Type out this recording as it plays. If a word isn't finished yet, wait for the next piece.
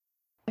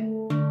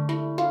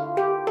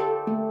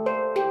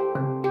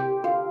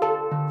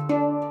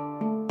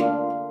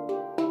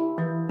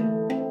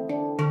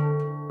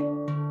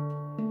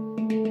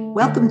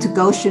Welcome to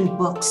Goshen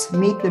Books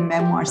Meet the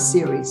Memoir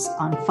series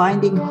on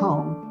Finding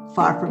Home,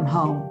 Far From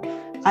Home.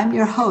 I'm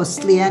your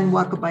host, Leanne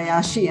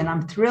Wakabayashi, and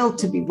I'm thrilled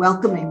to be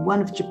welcoming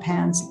one of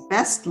Japan's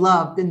best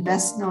loved and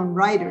best known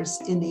writers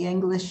in the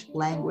English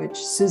language,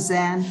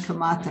 Suzanne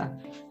Kamata.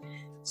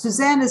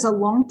 Suzanne is a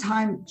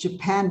longtime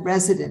Japan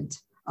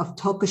resident of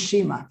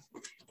Tokushima,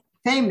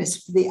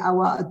 famous for the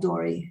Awa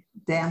Adori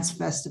Dance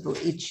Festival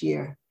each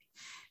year.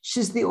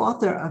 She's the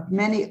author of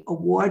many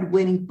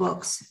award-winning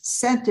books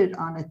centered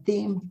on a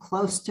theme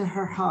close to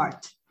her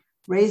heart,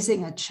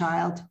 raising a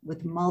child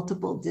with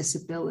multiple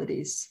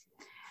disabilities.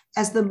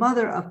 As the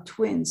mother of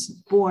twins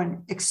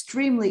born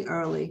extremely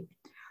early,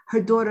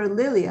 her daughter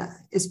Lilia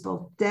is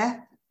both deaf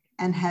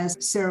and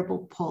has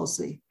cerebral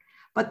palsy.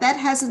 But that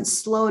hasn't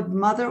slowed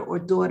mother or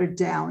daughter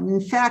down. In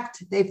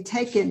fact, they've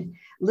taken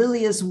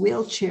Lilia's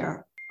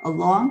wheelchair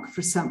along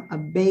for some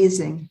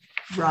amazing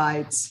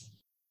rides.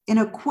 In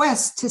a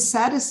quest to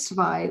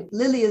satisfy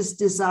Lilia's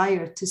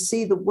desire to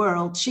see the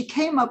world, she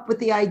came up with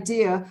the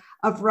idea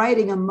of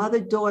writing a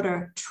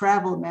mother-daughter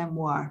travel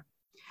memoir.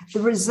 The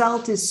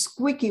result is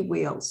Squeaky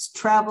Wheels,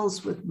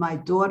 travels with my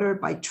daughter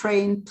by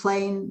train,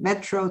 plane,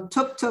 metro,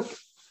 tuk-tuk,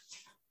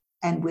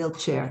 and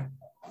wheelchair.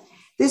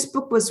 This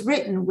book was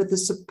written with the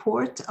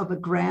support of a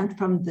grant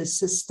from the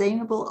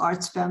Sustainable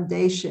Arts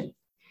Foundation.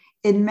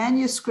 In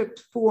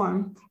manuscript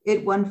form,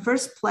 it won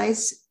first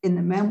place in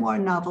the memoir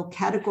novel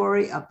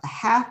category of the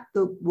Half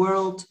the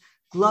World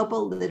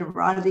Global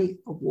Literati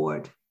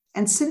Award.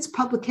 And since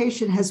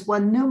publication has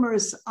won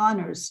numerous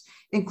honors,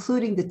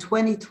 including the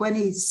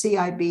 2020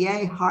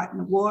 CIBA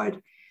Harton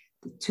Award,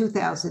 the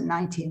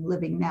 2019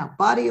 Living Now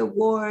Body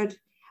Award,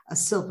 a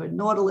Silver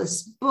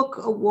Nautilus Book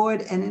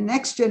Award, and a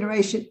Next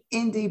Generation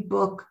Indie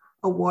Book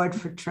Award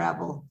for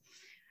Travel.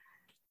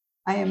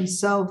 I am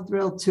so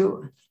thrilled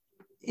to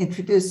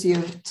introduce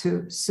you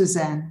to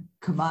Suzanne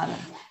Kamata.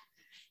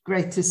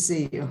 Great to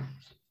see you.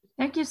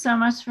 Thank you so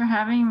much for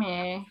having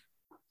me.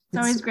 It's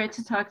always great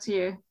to talk to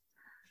you.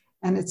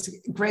 And it's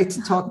great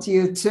to talk to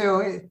you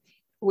too.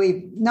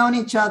 We've known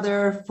each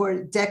other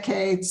for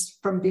decades,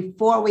 from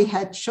before we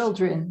had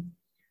children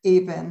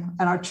even,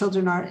 and our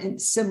children are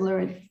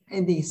similar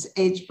in these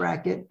age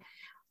bracket.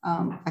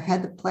 I've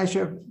had the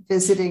pleasure of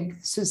visiting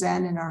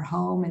Suzanne in our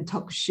home in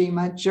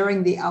Tokushima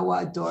during the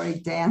Awa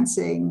Adori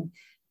dancing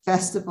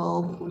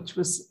festival, which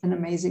was an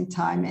amazing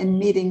time, and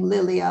meeting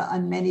Lilia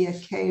on many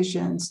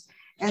occasions.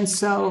 And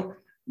so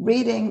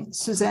reading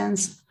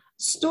Suzanne's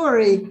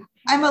story,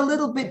 I'm a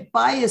little bit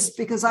biased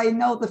because I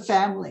know the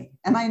family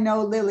and I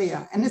know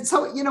Lilia. And it's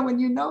so, when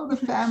you know the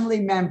family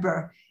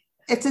member,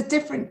 it's a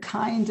different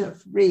kind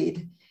of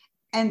read.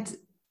 And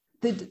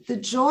the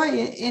joy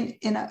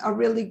in a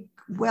really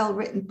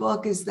well-written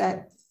book is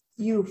that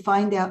you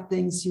find out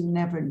things you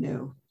never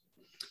knew.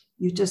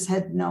 You just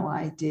had no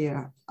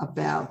idea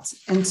about.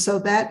 And so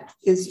that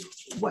is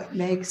what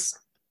makes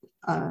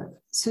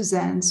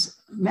Suzanne's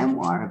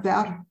memoir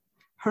about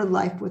her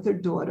life with her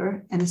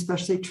daughter, and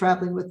especially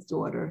traveling with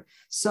daughter,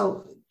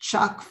 so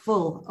chock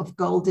full of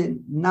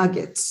golden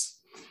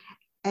nuggets.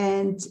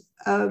 And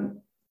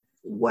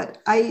what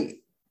I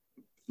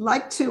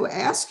like to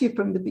ask you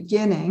from the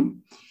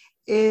beginning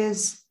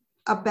is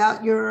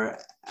about your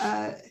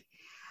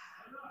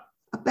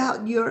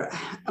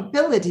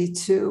ability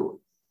to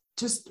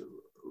just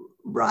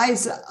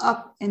rise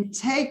up and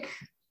take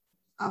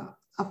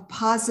a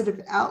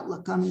positive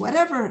outlook on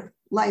whatever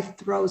life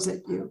throws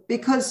at you.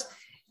 Because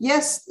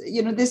yes,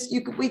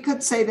 we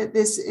could say that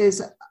this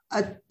is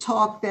a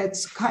talk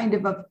that's kind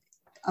of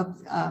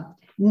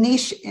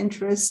niche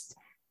interest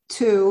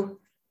to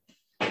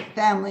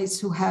families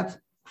who have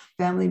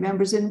family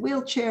members in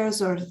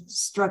wheelchairs or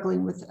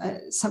struggling with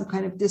some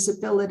kind of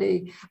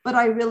disability. But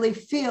I really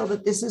feel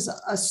that this is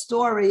a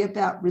story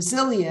about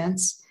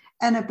resilience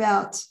and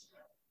about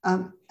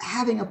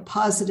having a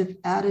positive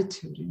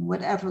attitude in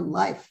whatever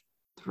life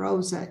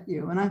throws at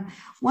you. And I'm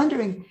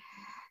wondering,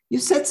 you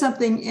said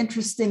something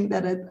interesting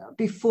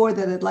before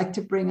that I'd like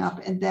to bring up,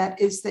 and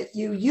that is that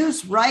you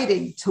use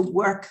writing to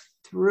work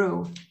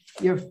through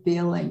your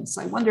feelings.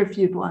 I wonder if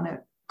you'd want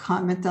to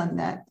comment on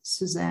that,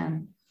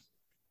 Suzanne.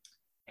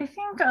 I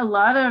think a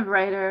lot of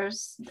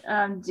writers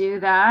do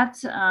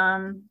that.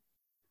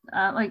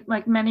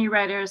 Like many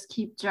writers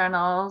keep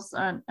journals,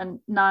 and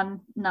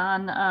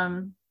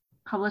non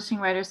publishing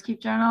writers keep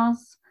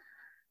journals.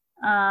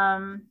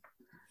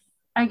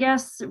 I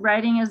guess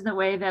writing is the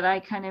way that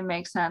I kind of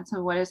make sense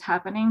of what is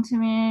happening to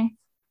me.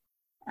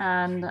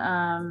 And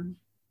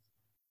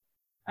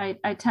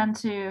I tend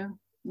to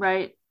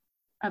write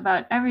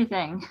about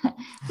everything.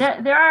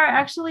 There are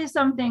actually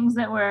some things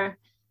that were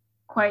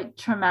quite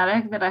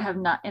traumatic that I have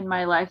not in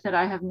my life that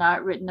I have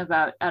not written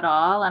about at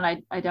all. And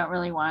I don't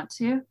really want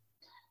to.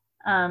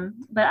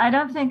 But I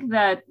don't think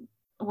that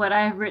what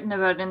I've written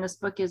about in this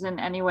book is in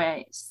any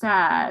way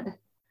sad.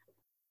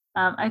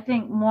 I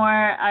think more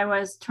I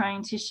was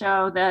trying to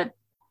show that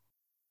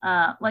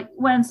like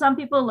when some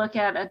people look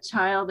at a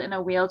child in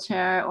a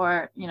wheelchair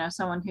or,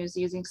 someone who's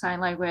using sign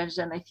language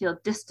and they feel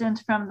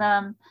distant from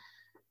them,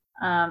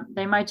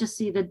 they might just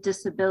see the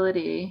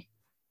disability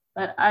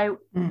But I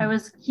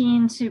was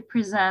keen to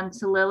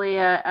present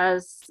Lilia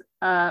as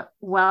a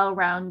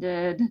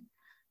well-rounded,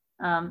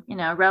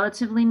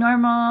 relatively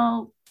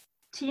normal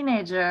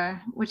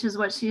teenager, which is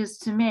what she is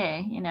to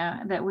me,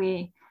 that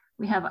we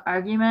have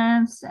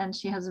arguments, and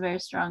she has a very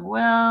strong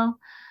will,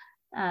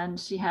 and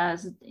she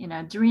has,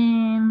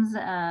 dreams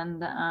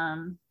and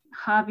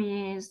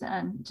hobbies,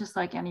 and just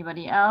like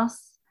anybody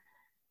else.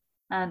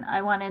 And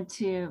I wanted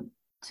to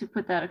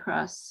put that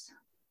across,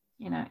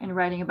 in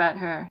writing about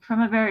her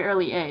from a very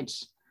early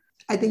age.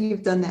 I think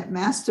you've done that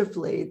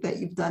masterfully, that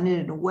you've done it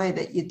in a way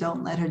that you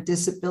don't let her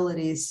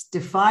disabilities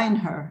define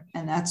her.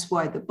 And that's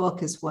why the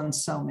book has won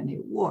so many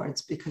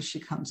awards, because she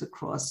comes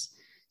across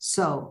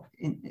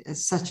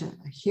as such a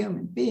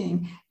human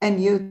being.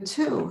 And you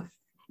too,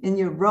 in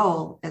your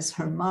role as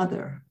her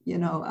mother,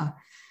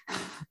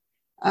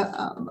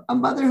 a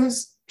mother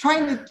who's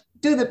trying to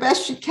do the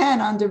best she can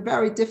under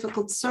very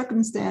difficult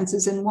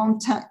circumstances and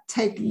won't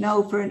take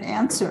no for an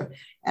answer.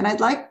 And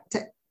I'd like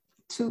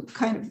to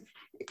kind of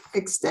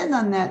extend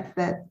on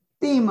that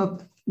theme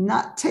of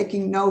not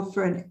taking no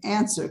for an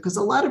answer, because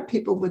a lot of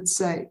people would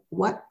say,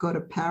 what, go to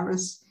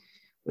Paris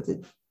with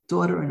a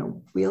daughter in a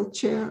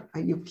wheelchair?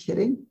 Are you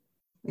kidding?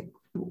 Like,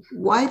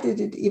 why did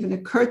it even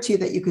occur to you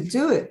that you could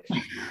do it?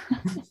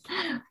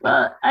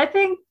 Well, I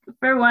think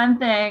for one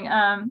thing,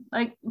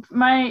 like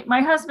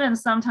my husband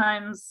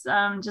sometimes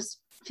just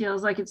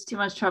feels like it's too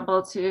much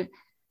trouble to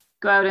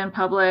go out in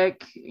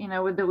public,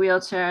 with the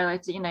wheelchair,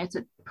 like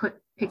to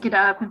pick it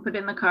up and put it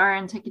in the car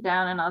and take it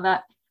down and all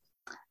that.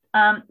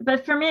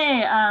 But for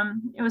me,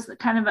 it was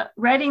kind of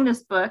writing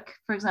this book,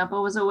 for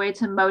example, was a way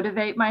to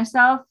motivate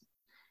myself.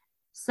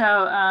 So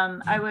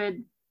I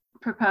would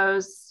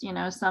propose,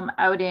 some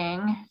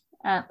outing,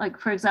 like,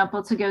 for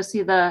example, to go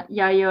see the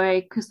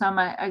Yayoi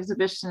Kusama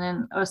exhibition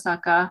in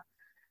Osaka.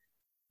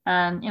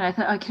 And, I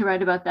thought I could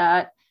write about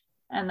that.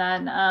 And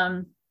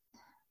then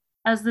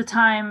as the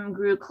time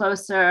grew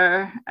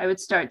closer, I would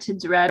start to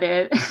dread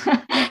it.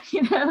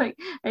 Like,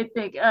 I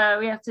think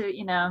we have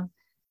to,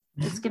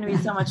 it's going to be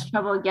so much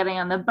trouble getting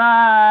on the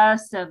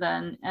bus.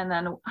 And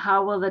then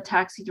how will the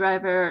taxi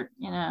driver,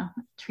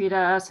 treat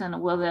us?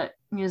 And will the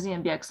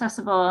museum be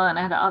accessible? And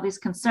I had all these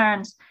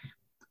concerns.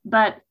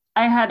 But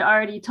I had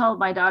already told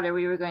my daughter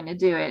we were going to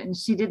do it, and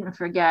she didn't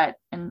forget.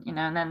 And,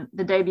 and then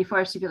the day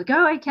before, she'd be like,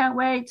 oh, I can't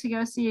wait to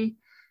go see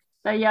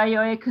the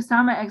Yayoi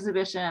Kusama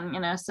exhibition,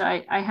 so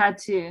I had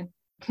to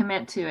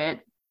commit to it.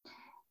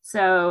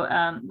 So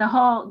the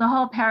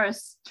whole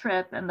Paris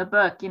trip and the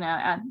book,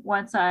 and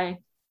once I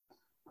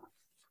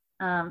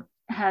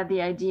had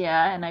the idea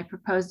and I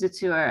proposed it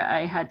to her,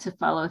 I had to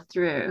follow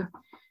through.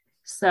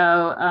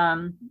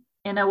 So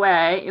in a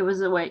way, it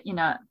was a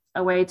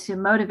way to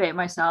motivate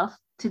myself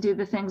to do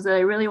the things that I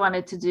really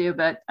wanted to do,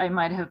 but I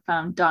might have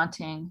found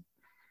daunting.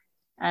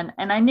 And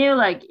I knew,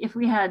 like, if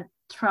we had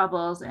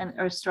troubles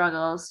or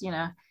struggles,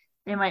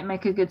 they might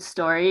make a good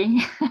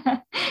story.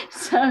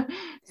 so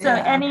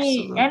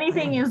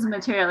anything is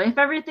material. If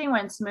everything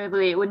went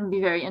smoothly, it wouldn't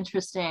be very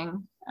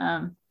interesting.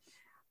 I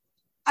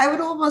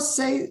would almost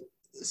say,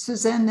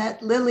 Suzanne,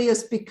 that Lily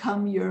has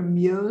become your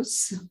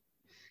muse.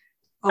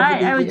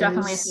 I would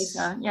definitely say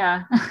so.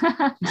 Yeah.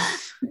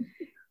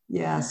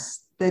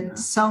 Yes, that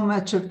so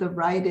much of the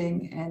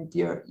writing and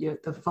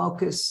the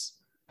focus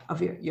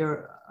of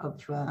your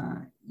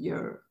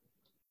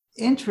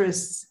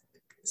interests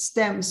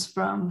stems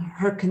from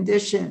her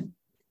condition,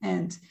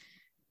 and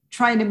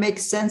trying to make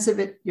sense of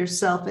it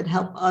yourself and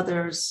help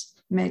others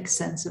make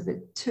sense of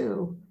it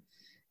too.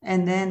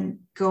 And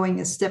then going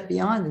a step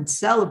beyond and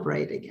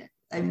celebrating it.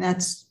 I mean,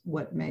 that's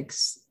what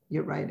makes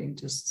your writing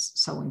just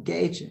so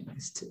engaging,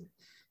 is to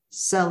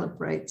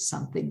celebrate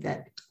something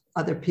that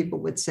other people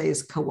would say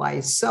is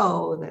kawaii,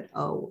 so that,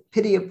 oh,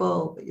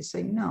 pitiable, but you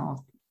say,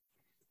 no,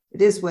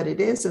 it is what it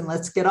is, and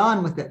let's get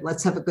on with it.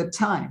 Let's have a good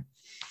time.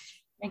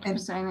 Thank you for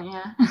saying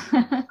that.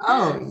 Yeah.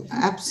 Oh,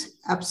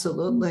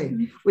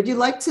 absolutely. Would you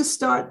like to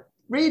start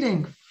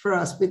reading for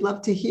us? We'd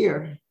love to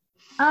hear.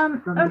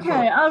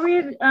 Okay, I'll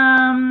read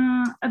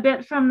a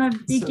bit from the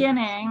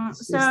beginning.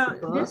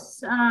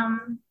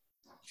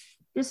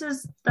 This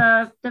is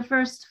the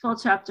first full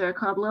chapter,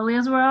 called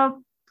Lilia's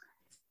World.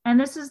 And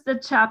this is the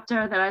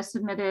chapter that I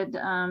submitted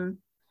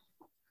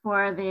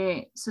for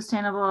the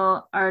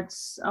Sustainable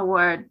Arts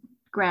Award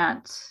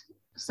grant.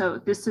 So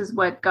this is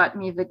what got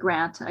me the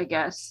grant, I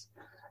guess.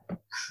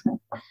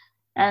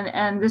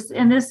 and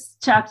in this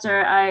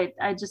chapter,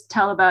 I just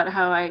tell about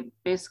how I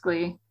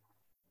basically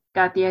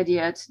got the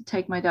idea to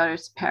take my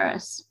daughters to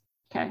Paris.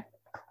 Okay.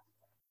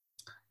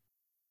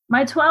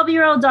 My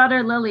 12-year-old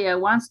daughter, Lilia,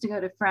 wants to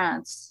go to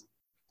France.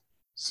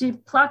 She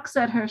plucks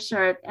at her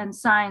shirt and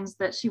signs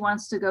that she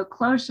wants to go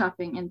clothes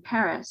shopping in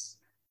Paris,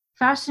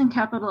 fashion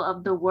capital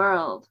of the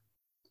world.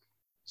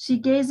 She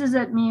gazes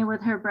at me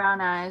with her brown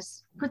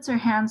eyes, puts her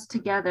hands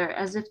together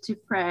as if to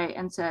pray,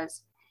 and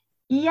says,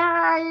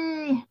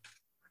 "Iai,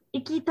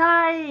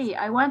 ikitai,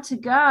 I want to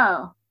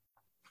go."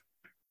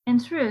 In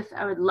truth,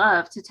 I would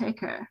love to take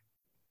her.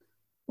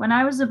 When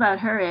I was about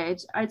her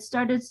age, I'd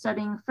started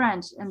studying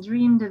French and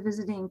dreamed of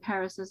visiting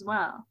Paris as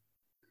well.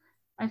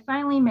 I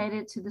finally made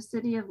it to the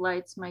City of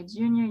Lights my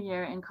junior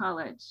year in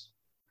college.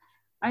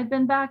 I'd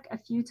been back a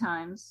few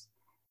times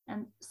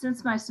and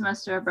since my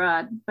semester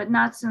abroad, but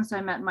not since I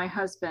met my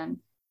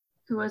husband,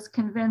 who was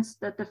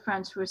convinced that the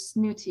French were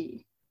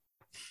snooty.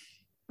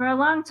 For a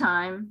long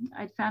time,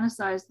 I'd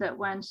fantasized that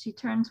when she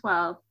turned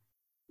 12,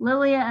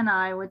 Lilia and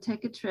I would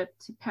take a trip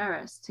to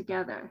Paris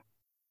together,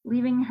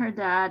 leaving her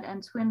dad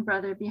and twin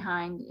brother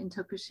behind in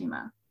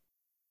Tokushima.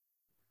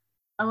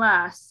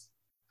 Alas,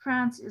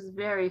 France is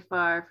very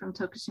far from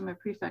Tokushima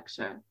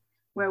Prefecture,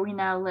 where we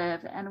now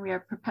live, and we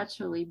are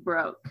perpetually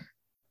broke.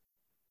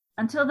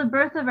 Until the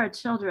birth of our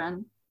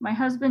children, my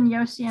husband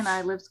Yoshi and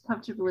I lived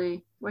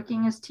comfortably,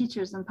 working as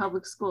teachers in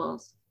public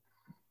schools.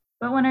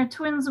 But when our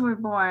twins were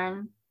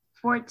born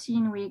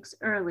 14 weeks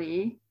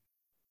early,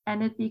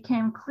 and it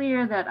became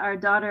clear that our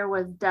daughter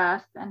was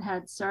deaf and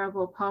had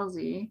cerebral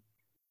palsy,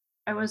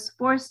 I was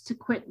forced to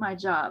quit my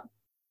job.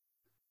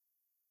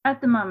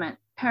 At the moment,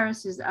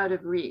 Paris is out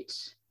of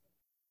reach.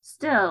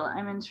 Still,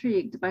 I'm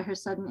intrigued by her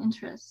sudden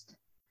interest.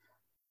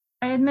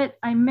 I admit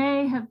I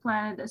may have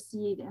planted a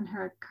seed in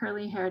her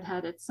curly-haired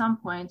head at some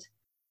point,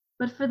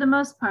 but for the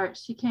most part,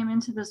 she came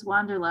into this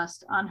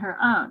wanderlust on her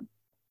own.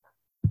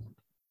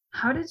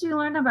 How did you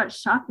learn about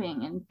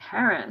shopping in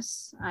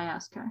Paris? I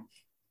asked her.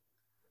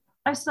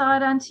 I saw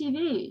it on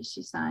TV,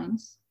 she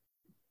signs.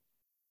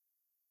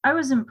 I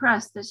was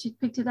impressed that she'd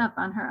picked it up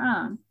on her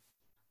own.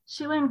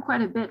 She learned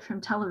quite a bit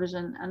from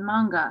television and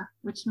manga,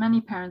 which many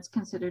parents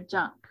consider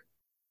junk.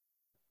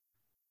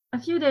 A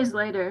few days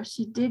later,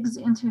 she digs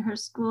into her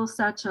school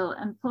satchel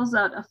and pulls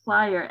out a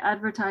flyer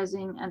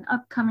advertising an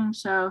upcoming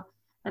show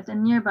at the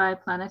nearby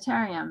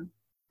planetarium.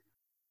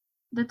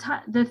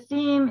 The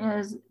theme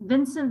is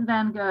Vincent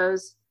van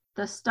Gogh's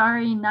The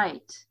Starry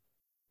Night,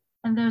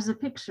 and there's a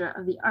picture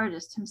of the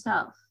artist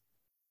himself.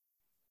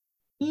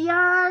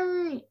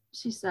 Yay,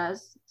 she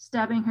says,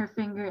 stabbing her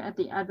finger at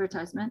the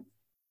advertisement.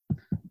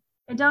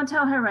 I don't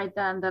tell her right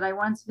then that I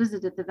once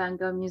visited the Van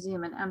Gogh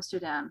Museum in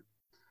Amsterdam.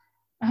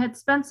 I had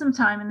spent some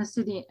time in the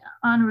city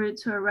en route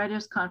to a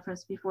writers'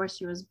 conference before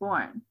she was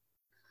born.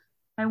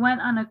 I went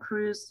on a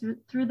cruise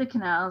through the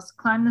canals,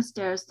 climbed the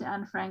stairs to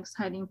Anne Frank's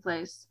hiding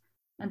place,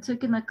 and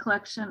took in the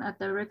collection at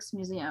the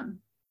Rijksmuseum.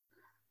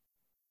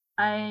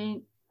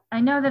 I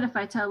know that if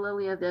I tell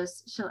Lilia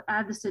this, she'll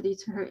add the city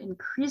to her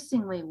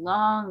increasingly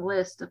long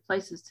list of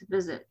places to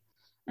visit,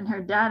 and her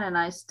dad and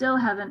I still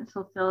haven't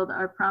fulfilled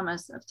our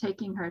promise of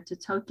taking her to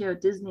Tokyo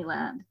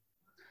Disneyland.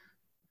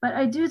 But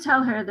I do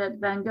tell her that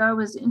Van Gogh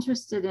was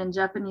interested in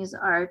Japanese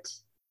art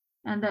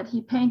and that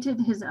he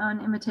painted his own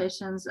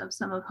imitations of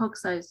some of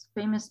Hokusai's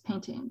famous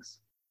paintings.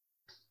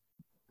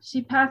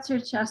 She pats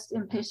her chest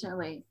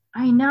impatiently.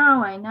 I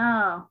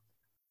know.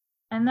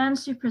 And then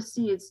she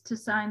proceeds to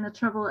sign the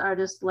troubled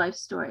artist's life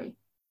story.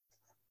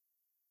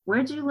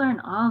 Where'd you learn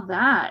all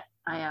that?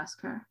 I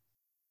ask her.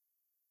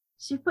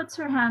 She puts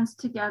her hands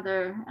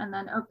together and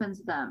then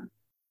opens them.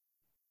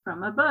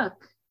 From a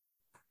book.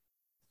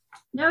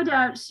 No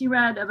doubt she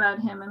read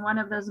about him in one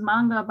of those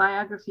manga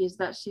biographies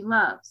that she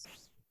loves.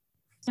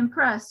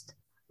 Impressed,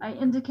 I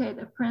indicate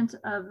a print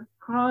of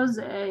Rose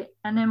et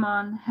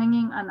Anémone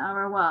hanging on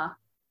our wall.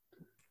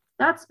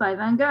 That's by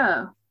Van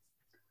Gogh.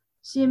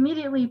 She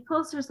immediately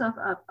pulls herself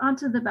up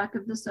onto the back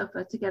of the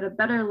sofa to get a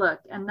better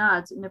look and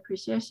nods in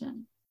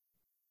appreciation.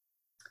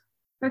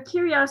 Her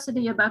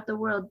curiosity about the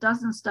world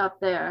doesn't stop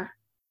there.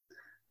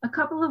 A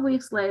couple of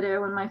weeks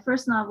later, when my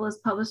first novel is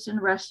published in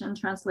Russian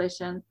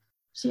translation,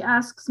 she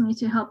asks me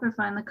to help her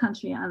find the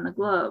country on the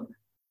globe.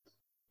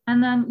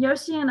 And then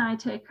Yoshi and I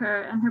take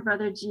her and her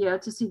brother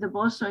Gio to see the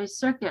Bolshoi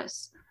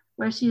Circus,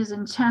 where she is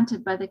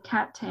enchanted by the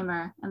cat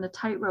tamer and the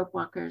tightrope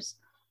walkers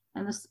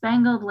and the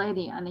spangled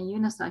lady on a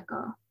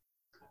unicycle.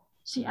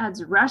 She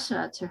adds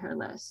Russia to her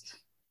list.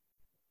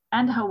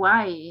 And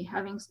Hawaii,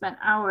 having spent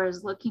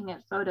hours looking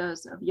at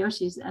photos of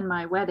Yoshi's and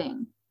my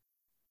wedding.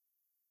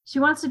 She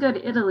wants to go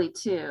to Italy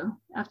too,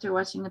 after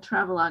watching a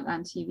travelogue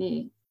on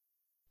TV.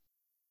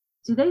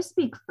 Do they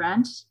speak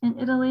French in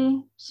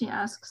Italy? She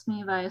asks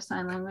me via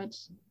sign language.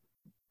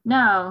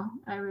 No,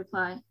 I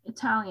reply,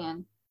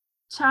 Italian.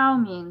 Ciao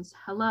means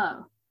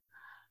hello.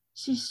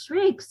 She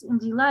shrieks in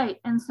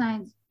delight and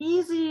signs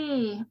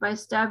easy by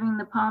stabbing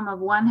the palm of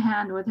one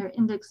hand with her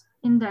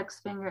index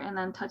finger and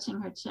then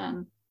touching her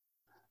chin.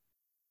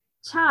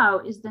 Ciao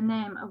is the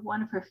name of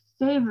one of her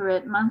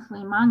favorite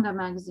monthly manga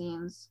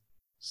magazines.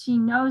 She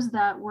knows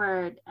that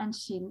word and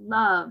she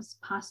loves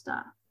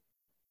pasta.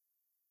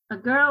 A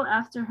girl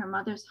after her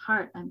mother's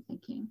heart, I'm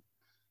thinking.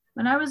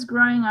 When I was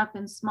growing up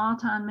in small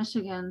town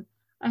Michigan,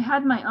 I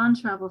had my own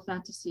travel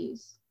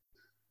fantasies.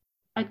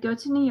 I'd go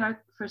to New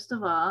York first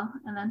of all,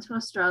 and then to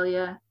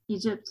Australia,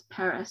 Egypt,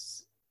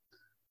 Paris.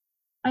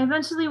 I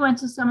eventually went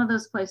to some of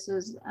those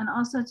places and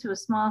also to a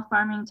small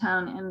farming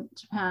town in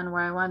Japan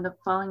where I wound up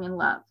falling in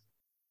love.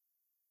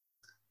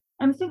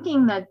 I'm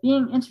thinking that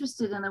being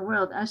interested in the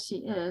world as she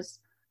is,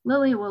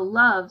 Lily will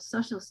love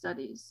social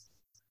studies.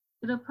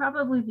 It'll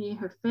probably be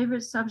her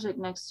favorite subject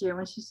next year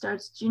when she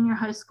starts junior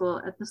high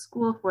school at the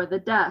School for the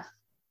Deaf.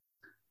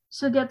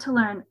 She'll get to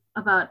learn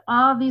about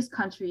all these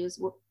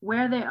countries,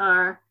 where they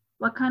are,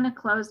 what kind of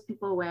clothes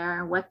people wear,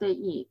 and what they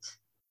eat.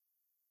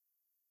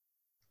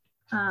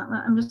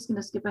 I'm just going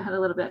to skip ahead a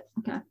little bit.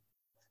 Okay.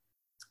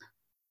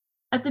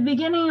 At the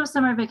beginning of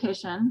summer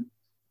vacation,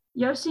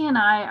 Yoshi and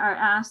I are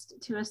asked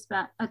to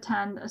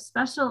attend a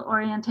special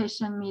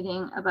orientation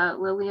meeting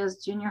about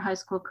Lilia's junior high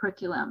school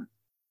curriculum.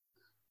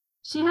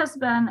 She has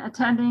been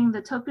attending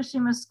the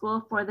Tokushima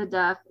School for the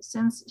Deaf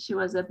since she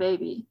was a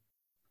baby.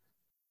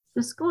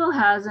 The school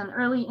has an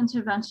early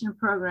intervention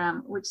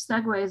program which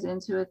segues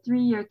into a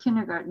 3-year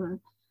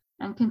kindergarten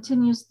and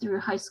continues through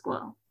high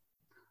school.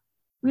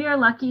 We are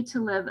lucky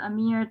to live a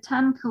mere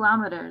 10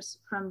 kilometers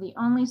from the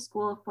only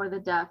school for the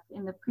deaf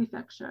in the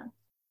prefecture.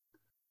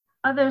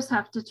 Others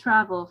have to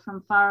travel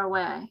from far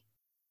away.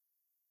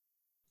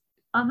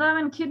 Although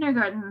in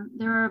kindergarten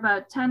there are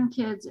about 10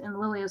 kids in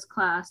Lilia's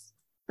class,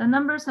 the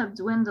numbers have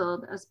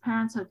dwindled as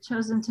parents have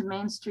chosen to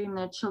mainstream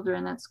their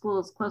children at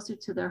schools closer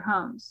to their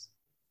homes.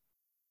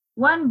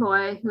 One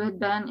boy who had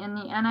been in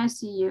the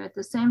NICU at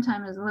the same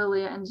time as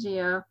Lilia and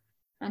Gio,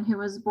 and who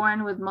was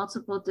born with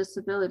multiple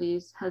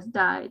disabilities, has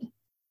died.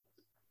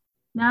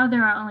 Now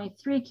there are only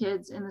 3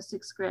 kids in the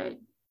 6th grade.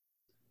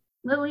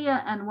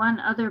 Lilia and one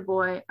other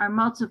boy are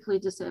multiply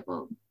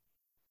disabled.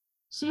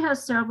 She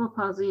has cerebral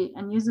palsy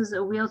and uses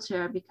a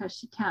wheelchair because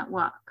she can't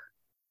walk.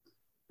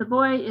 The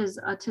boy is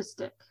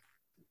autistic.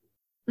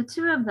 The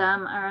 2 of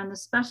them are on the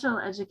special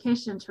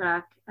education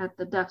track at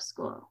the deaf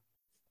school.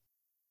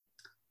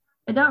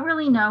 I don't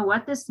really know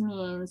what this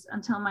means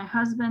until my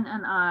husband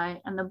and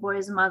I and the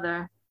boy's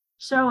mother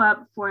show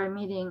up for a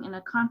meeting in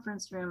a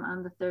conference room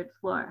on the 3rd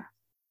floor.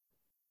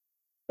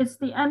 It's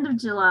the end of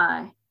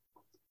July.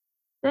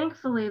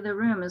 Thankfully, the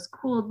room is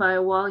cooled by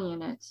a wall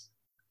unit.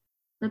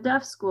 The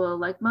deaf school,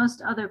 like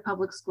most other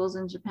public schools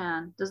in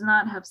Japan, does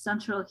not have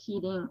central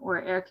heating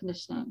or air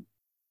conditioning.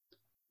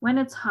 When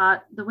it's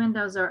hot, the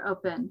windows are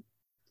open.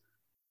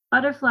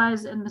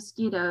 Butterflies and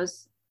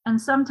mosquitoes, and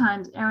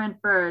sometimes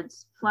errant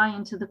birds, fly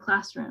into the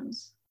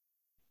classrooms.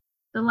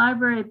 The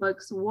library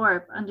books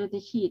warp under the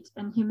heat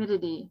and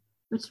humidity,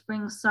 which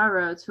brings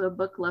sorrow to a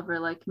book lover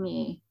like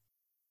me.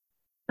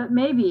 But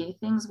maybe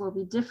things will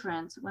be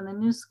different when the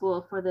new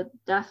school for the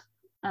deaf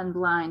and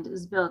blind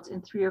is built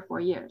in 3 or 4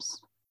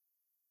 years.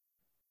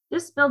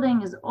 This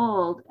building is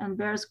old and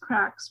bears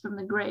cracks from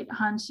the great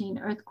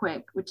Hanshin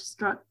earthquake, which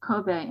struck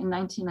Kobe in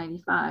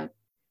 1995,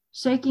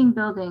 shaking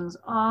buildings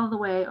all the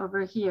way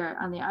over here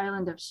on the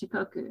island of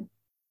Shikoku.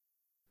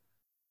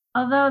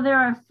 Although there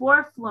are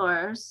 4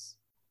 floors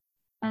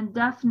and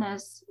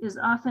deafness is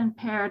often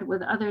paired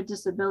with other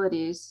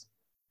disabilities,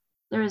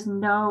 there is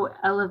no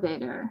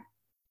elevator.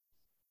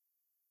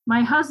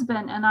 My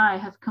husband and I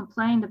have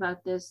complained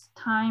about this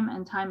time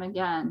and time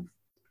again,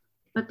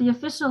 but the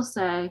officials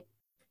say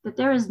that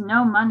there is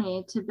no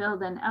money to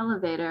build an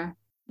elevator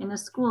in a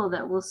school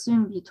that will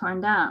soon be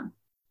torn down.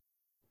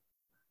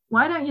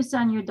 Why don't you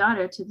send your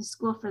daughter to the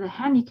school for the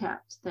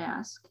handicapped, they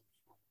ask.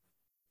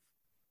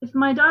 If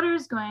my daughter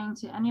is going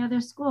to any other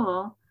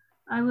school,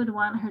 I would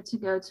want her to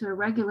go to a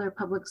regular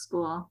public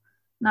school,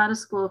 not a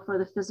school for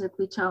the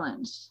physically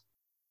challenged.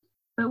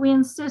 But we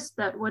insist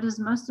that what is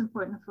most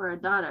important for our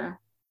daughter,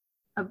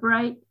 a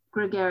bright,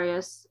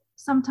 gregarious,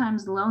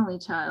 sometimes lonely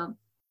child,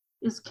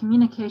 is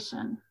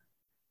communication.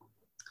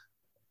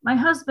 My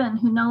husband,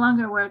 who no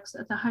longer works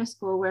at the high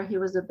school where he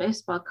was a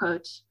baseball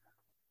coach,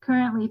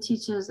 currently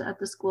teaches at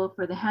the school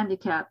for the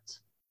handicapped,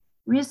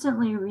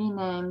 recently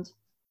renamed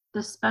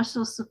the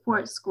Special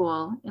Support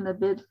School in a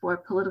bid for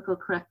political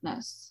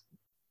correctness.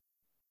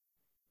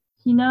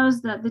 He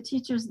knows that the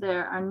teachers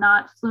there are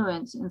not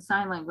fluent in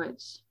sign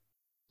language.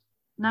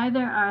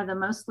 Neither are the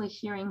mostly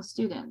hearing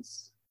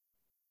students.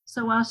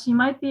 So while she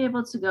might be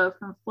able to go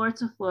from floor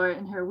to floor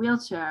in her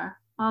wheelchair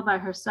all by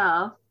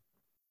herself,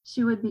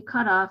 she would be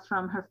cut off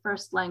from her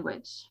first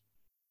language.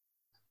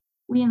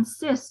 We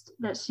insist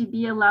that she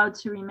be allowed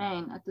to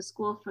remain at the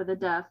school for the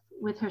deaf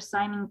with her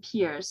signing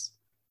peers,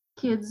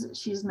 kids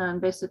she's known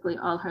basically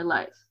all her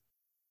life.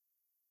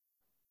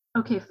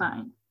 Okay,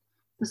 fine.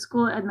 The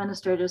school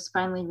administrators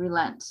finally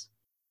relent.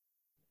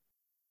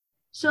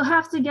 She'll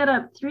have to get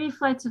up 3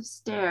 flights of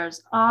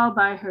stairs all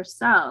by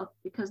herself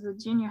because the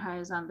junior high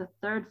is on the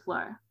 3rd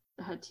floor,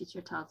 the head teacher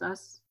tells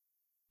us.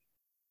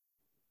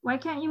 Why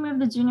can't you move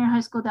the junior high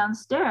school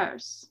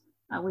downstairs?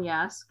 We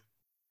ask.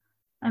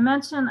 I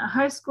mention a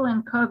high school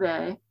in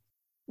Kobe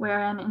where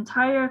an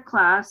entire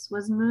class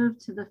was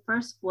moved to the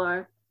 1st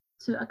floor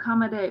to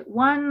accommodate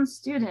 1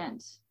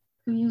 student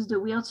who used a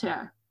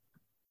wheelchair.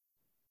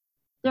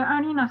 There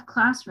aren't enough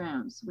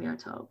classrooms, we are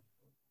told.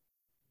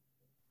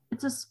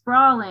 It's a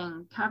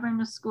sprawling,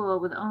 cavernous school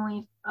with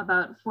only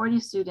about 40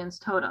 students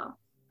total.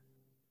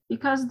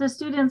 Because the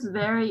students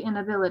vary in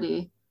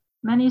ability,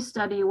 many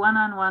study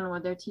one-on-one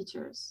with their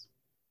teachers.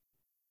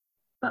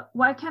 But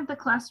why can't the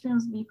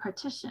classrooms be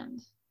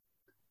partitioned?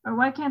 Or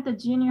why can't the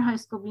junior high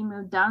school be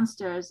moved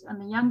downstairs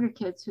and the younger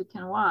kids who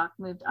can walk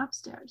moved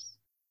upstairs?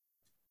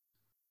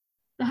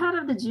 The head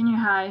of the junior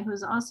high,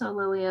 who's also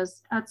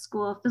Lilia's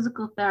at-school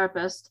physical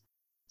therapist,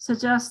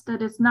 suggests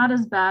that it's not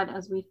as bad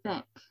as we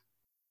think.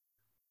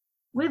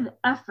 With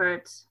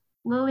effort,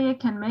 Lilia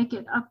can make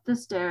it up the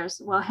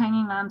stairs while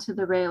hanging onto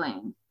the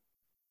railing.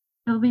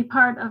 It'll be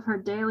part of her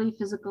daily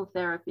physical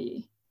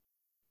therapy.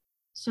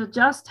 She'll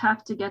just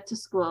have to get to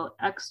school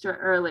extra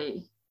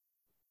early.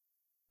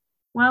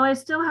 While I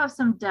still have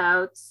some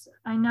doubts,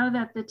 I know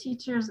that the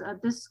teachers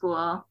at this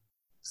school,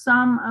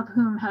 some of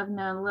whom have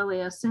known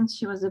Lilia since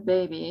she was a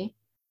baby,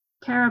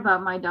 care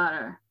about my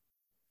daughter.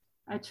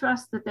 I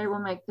trust that they will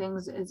make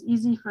things as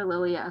easy for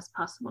Lilia as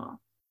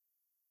possible.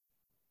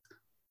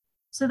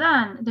 So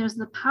then there's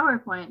the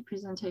PowerPoint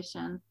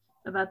presentation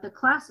about the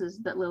classes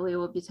that Lilia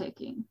will be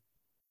taking.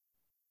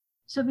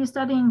 She'll be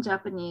studying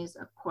Japanese,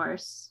 of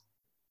course,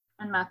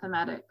 and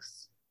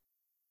mathematics.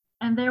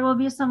 And there will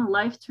be some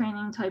life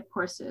training type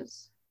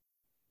courses.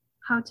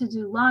 How to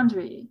do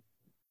laundry,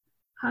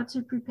 how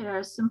to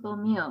prepare simple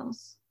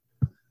meals.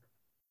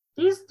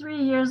 These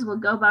 3 years will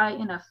go by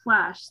in a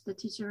flash, the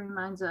teacher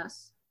reminds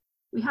us.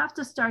 We have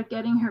to start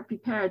getting her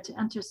prepared to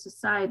enter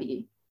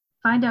society,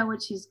 find out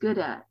what she's good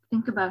at,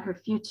 think about her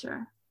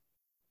future.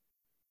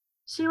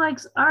 She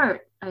likes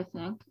art, I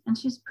think, and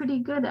she's pretty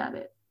good at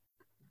it.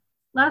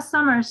 Last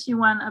summer, she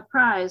won a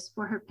prize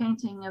for her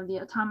painting of the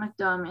atomic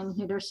dome in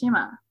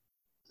Hiroshima.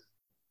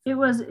 It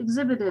was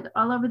exhibited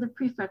all over the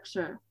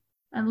prefecture,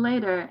 and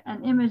later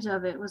an image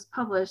of it was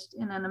published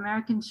in an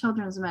American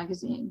children's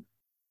magazine.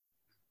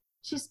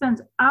 She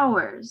spends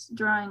hours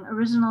drawing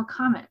original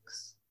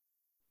comics.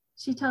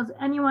 She tells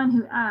anyone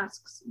who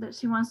asks that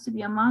she wants to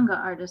be a manga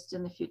artist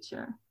in the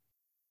future.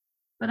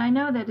 But I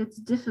know that it's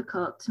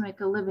difficult to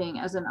make a living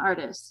as an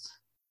artist.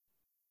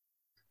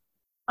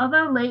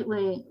 Although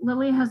lately,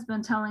 Lily has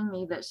been telling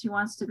me that she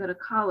wants to go to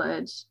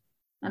college,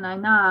 and I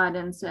nod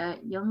and say,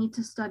 you'll need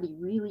to study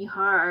really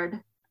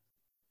hard.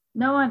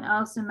 No one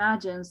else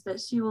imagines that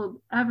she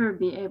will ever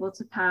be able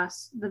to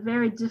pass the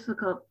very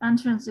difficult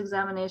entrance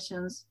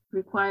examinations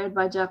required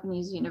by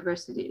Japanese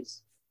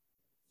universities.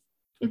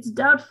 It's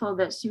doubtful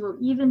that she will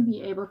even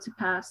be able to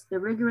pass the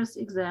rigorous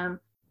exam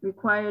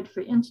required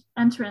for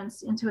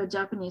entrance into a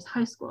Japanese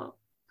high school.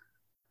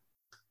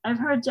 I've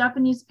heard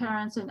Japanese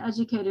parents and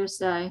educators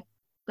say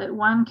that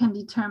one can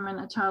determine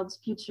a child's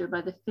future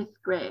by the 5th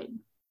grade.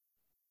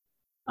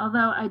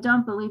 Although I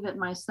don't believe it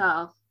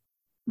myself,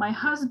 my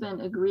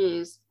husband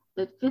agrees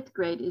that 5th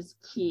grade is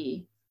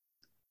key.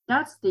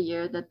 That's the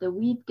year that the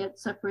wheat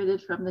gets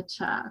separated from the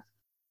chaff.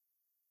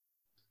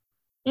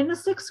 In the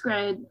 6th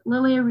grade,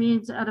 Lilia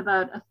reads at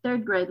about a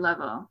 3rd grade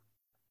level.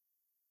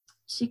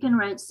 She can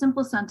write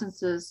simple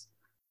sentences,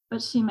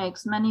 but she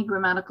makes many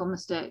grammatical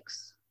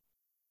mistakes.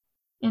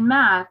 In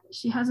math,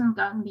 she hasn't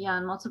gotten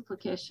beyond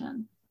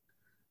multiplication.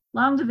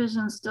 Long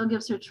division still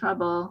gives her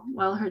trouble,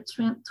 while her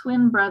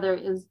twin brother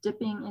is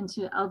dipping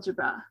into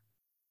algebra.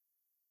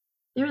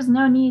 There is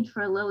no need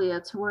for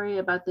Lilia to worry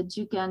about the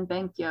Juken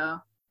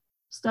Benkyo,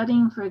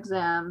 studying for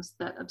exams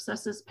that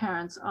obsesses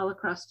parents all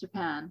across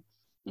Japan,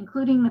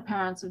 including the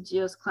parents of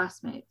Gio's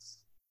classmates.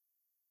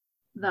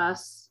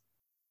 Thus,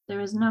 there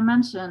is no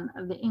mention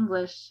of the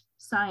English,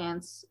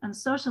 science, and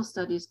social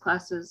studies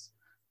classes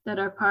that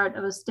are part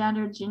of a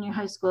standard junior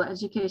high school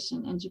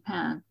education in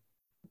Japan.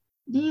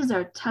 These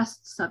are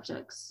test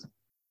subjects.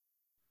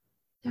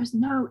 There's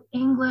no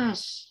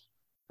English,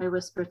 I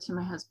whisper to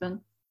my husband.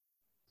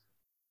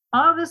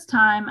 All this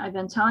time, I've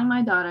been telling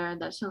my daughter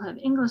that she'll have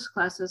English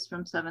classes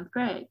from 7th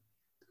grade.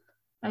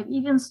 I've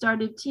even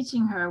started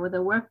teaching her with a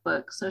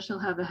workbook so she'll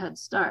have a head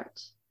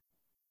start.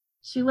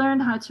 She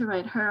learned how to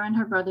write her and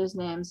her brother's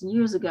names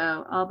years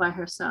ago all by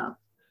herself.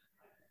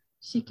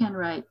 She can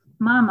write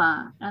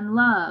mama and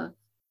love,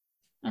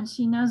 and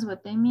she knows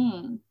what they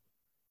mean.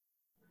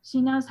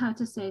 She knows how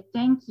to say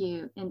thank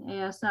you in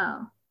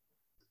ASL.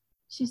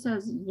 She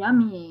says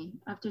yummy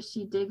after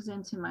she digs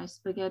into my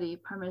spaghetti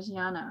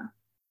parmigiano.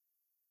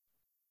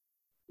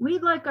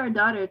 We'd like our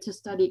daughter to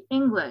study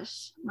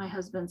English, my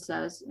husband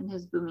says in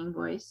his booming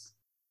voice.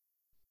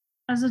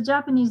 As a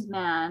Japanese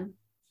man,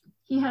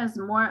 he has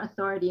more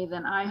authority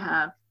than I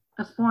have,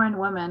 a foreign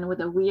woman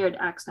with a weird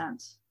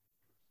accent.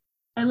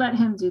 I let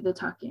him do the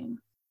talking.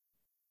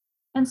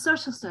 And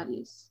social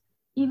studies,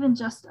 even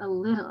just a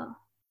little.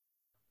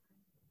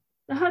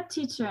 The head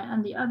teacher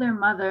and the other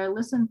mother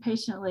listen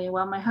patiently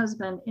while my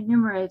husband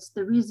enumerates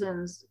the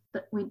reasons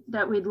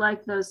that we'd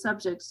like those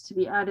subjects to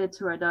be added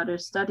to our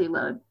daughter's study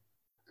load.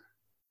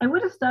 I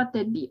would have thought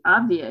they'd be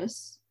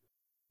obvious.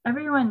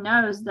 Everyone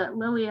knows that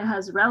Lilia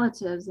has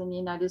relatives in the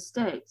United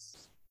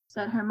States,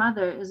 that her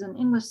mother is an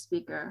English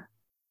speaker,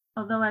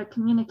 although I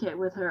communicate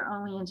with her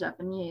only in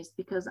Japanese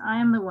because I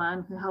am the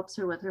one who helps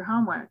her with her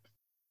homework,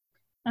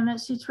 and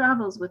that she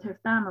travels with her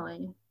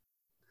family.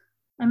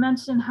 I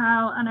mentioned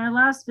how on our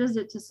last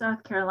visit to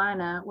South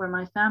Carolina, where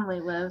my family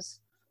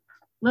lives,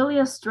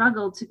 Lilia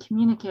struggled to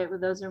communicate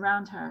with those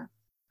around her.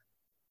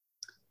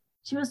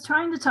 She was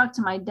trying to talk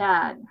to my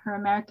dad, her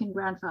American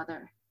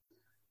grandfather.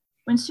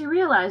 When she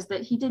realized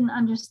that he didn't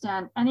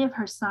understand any of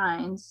her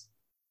signs,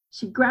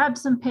 she grabbed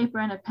some paper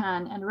and a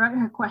pen and wrote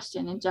her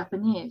question in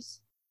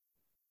Japanese.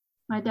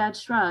 My dad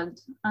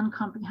shrugged,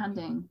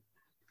 uncomprehending.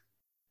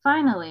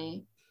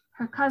 Finally,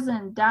 her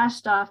cousin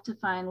dashed off to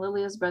find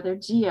Lilia's brother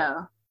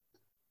Gio,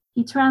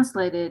 He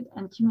translated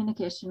and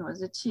communication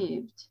was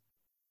achieved.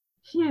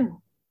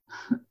 Phew.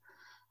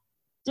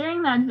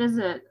 During that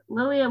visit,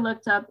 Lilia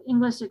looked up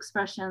English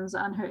expressions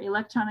on her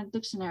electronic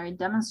dictionary,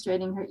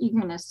 demonstrating her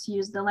eagerness to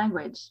use the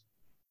language,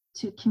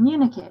 to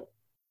communicate.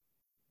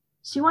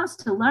 She wants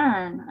to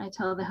learn, I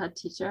tell the head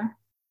teacher.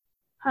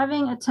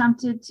 Having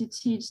attempted to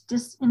teach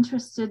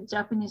disinterested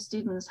Japanese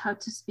students how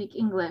to speak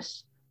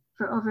English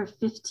for over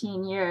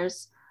 15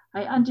 years,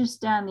 I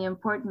understand the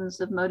importance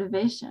of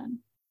motivation.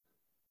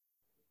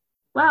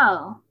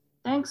 Well,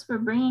 thanks for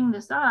bringing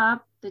this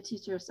up, the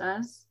teacher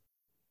says.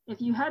 If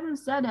you hadn't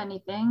said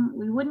anything,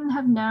 we wouldn't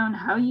have known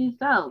how you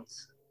felt.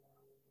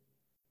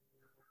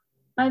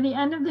 By the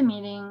end of the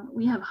meeting,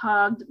 we have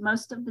hogged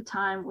most of the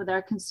time with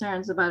our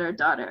concerns about our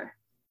daughter.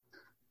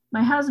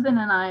 My husband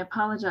and I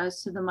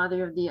apologize to the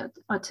mother of the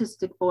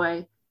autistic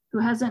boy who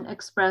hasn't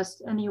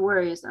expressed any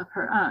worries of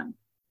her own.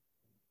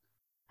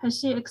 Has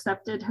she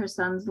accepted her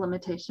son's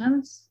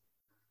limitations?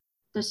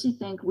 Does she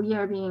think we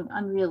are being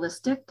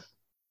unrealistic?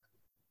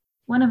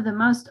 One of the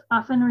most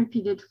often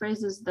repeated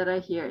phrases that I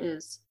hear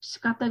is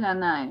 "shikata ga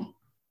nai,"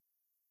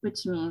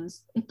 which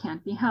means it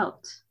can't be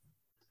helped.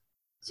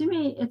 To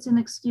me, it's an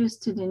excuse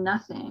to do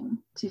nothing,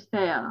 to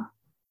fail.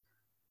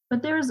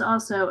 But there is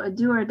also a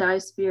do or die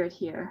spirit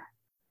here.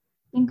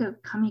 Think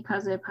of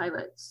kamikaze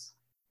pilots.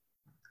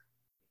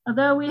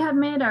 Although we have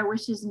made our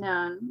wishes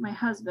known, my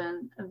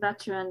husband, a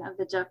veteran of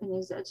the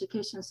Japanese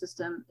education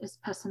system, is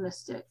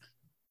pessimistic.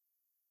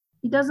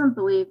 He doesn't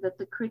believe that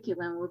the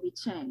curriculum will be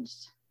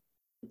changed.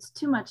 It's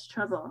too much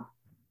trouble.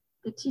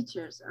 The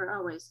teachers are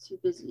always too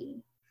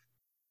busy.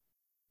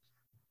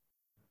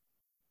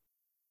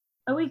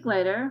 A week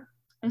later,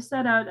 I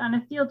set out on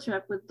a field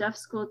trip with deaf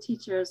school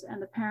teachers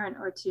and a parent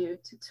or two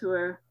to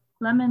tour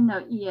Lemon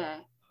no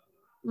Ie,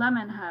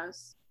 Lemon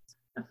House,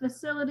 a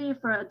facility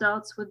for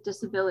adults with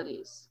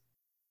disabilities.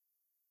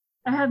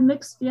 I have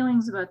mixed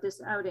feelings about this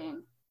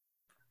outing.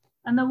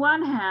 On the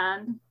one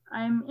hand,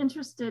 I am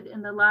interested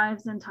in the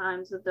lives and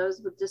times of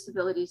those with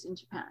disabilities in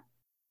Japan.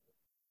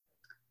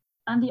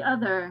 On the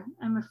other,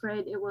 I'm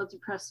afraid it will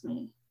depress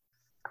me.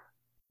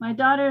 My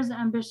daughter's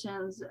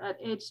ambitions at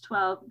age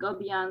 12 go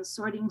beyond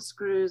sorting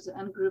screws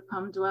and group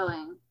home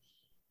dwelling.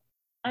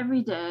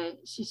 Every day,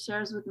 she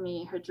shares with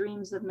me her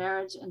dreams of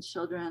marriage and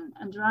children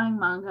and drawing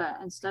manga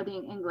and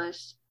studying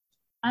English,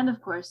 and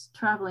of course,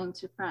 traveling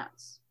to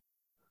France.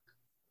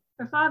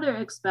 Her father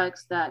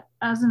expects that,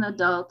 as an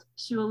adult,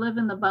 she will live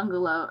in the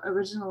bungalow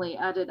originally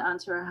added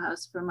onto our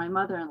house for my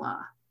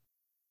mother-in-law.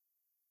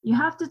 You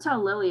have to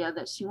tell Lilia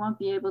that she won't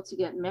be able to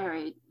get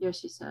married,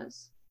 Yoshi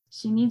says.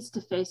 She needs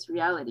to face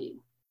reality.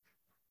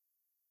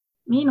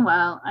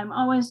 Meanwhile, I'm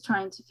always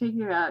trying to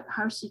figure out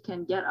how she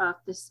can get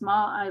off this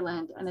small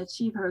island and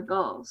achieve her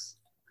goals.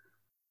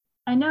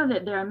 I know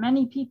that there are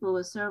many people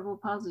with cerebral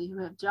palsy who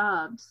have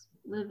jobs,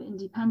 live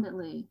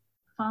independently,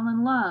 fall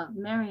in love,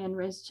 marry and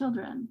raise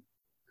children.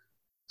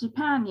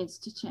 Japan needs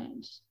to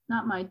change,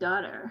 not my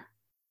daughter.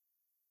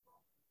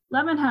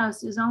 Lemon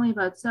House is only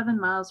about 7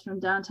 miles from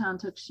downtown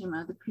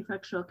Tokushima, the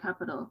prefectural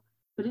capital,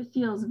 but it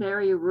feels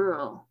very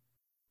rural.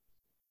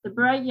 The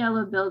bright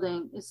yellow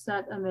building is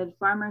set amid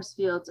farmers'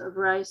 fields of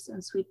rice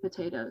and sweet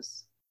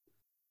potatoes.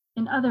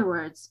 In other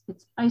words,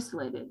 it's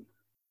isolated.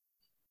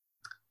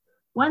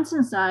 Once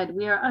inside,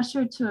 we are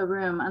ushered to a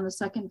room on the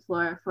second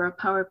floor for a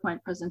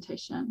PowerPoint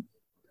presentation.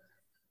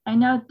 I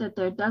note that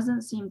there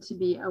doesn't seem to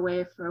be a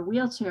way for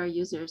wheelchair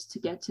users to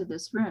get to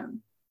this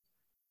room.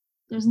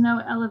 There's no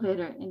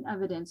elevator in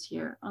evidence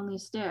here, only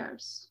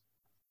stairs.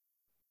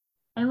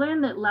 I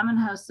learned that Lemon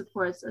House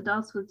supports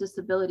adults with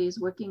disabilities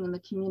working in the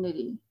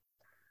community.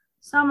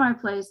 Some are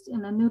placed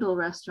in a noodle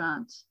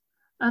restaurant.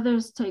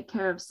 Others take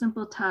care of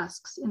simple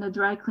tasks in a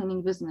dry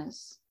cleaning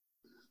business.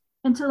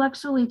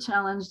 Intellectually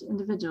challenged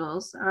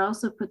individuals are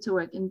also put to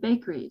work in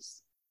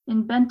bakeries,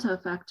 in bento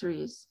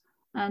factories,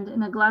 and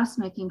in a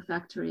glassmaking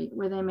factory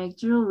where they make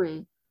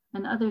jewelry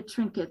and other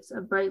trinkets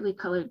of brightly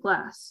colored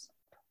glass.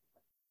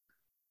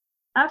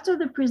 After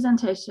the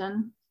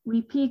presentation,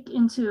 we peek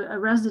into a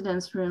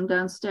residence room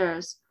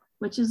downstairs,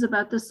 which is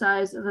about the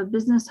size of a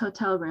business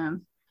hotel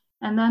room,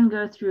 and then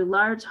go through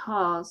large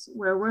halls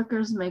where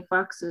workers make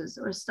boxes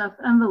or stuff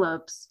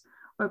envelopes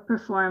or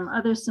perform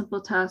other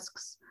simple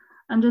tasks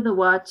under the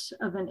watch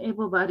of an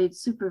able-bodied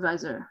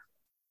supervisor.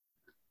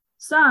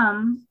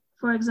 Some,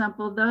 for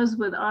example, those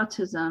with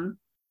autism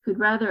who'd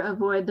rather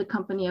avoid the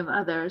company of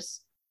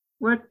others,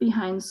 work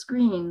behind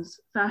screens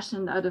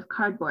fashioned out of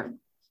cardboard.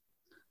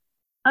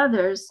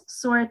 Others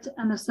sort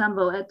and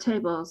assemble at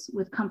tables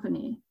with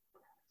company.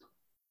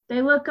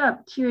 They look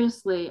up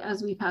curiously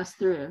as we pass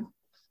through.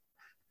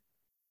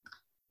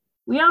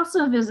 We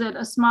also visit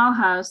a small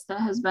house that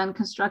has been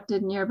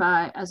constructed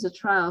nearby as a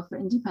trial for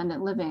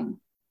independent living.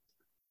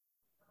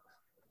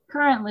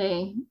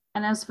 Currently,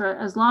 and for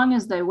as long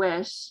as they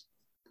wish,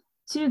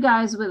 2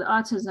 guys with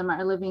autism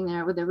are living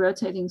there with a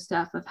rotating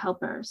staff of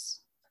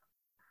helpers.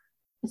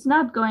 It's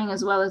not going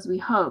as well as we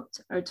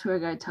hoped, our tour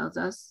guide tells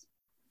us.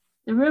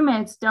 The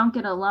roommates don't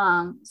get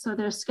along, so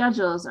their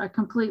schedules are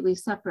completely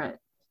separate.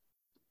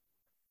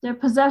 Their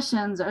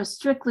possessions are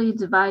strictly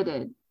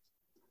divided.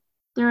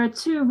 There are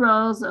 2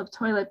 rolls of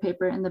toilet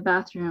paper in the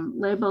bathroom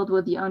labeled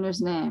with the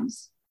owner's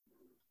names.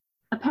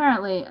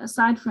 Apparently,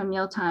 aside from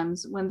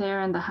mealtimes when they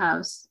are in the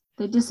house,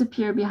 they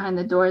disappear behind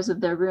the doors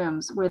of their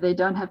rooms where they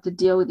don't have to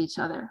deal with each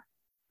other.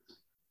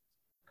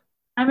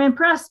 I'm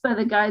impressed by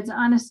the guide's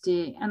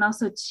honesty and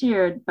also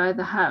cheered by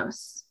the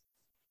house.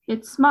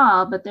 It's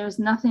small, but there's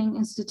nothing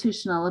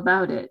institutional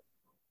about it.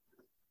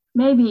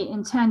 Maybe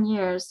in 10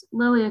 years,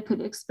 Lilia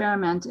could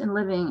experiment in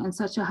living in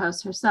such a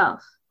house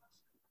herself,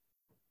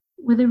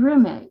 with a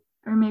roommate,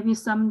 or maybe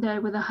someday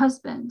with a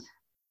husband.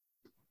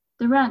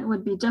 The rent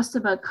would be just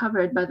about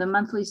covered by the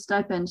monthly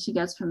stipend she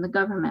gets from the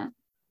government.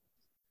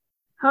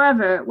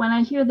 However, when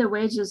I hear the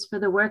wages for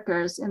the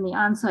workers in the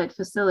on-site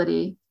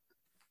facility,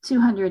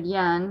 200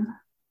 yen,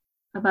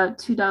 about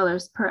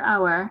 $2 per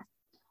hour,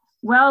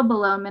 well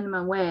below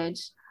minimum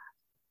wage,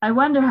 I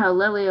wonder how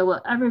Lilia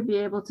will ever be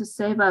able to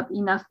save up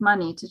enough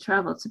money to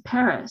travel to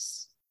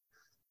Paris.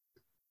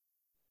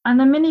 On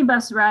the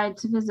minibus ride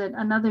to visit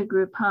another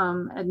group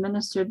home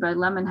administered by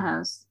Lemon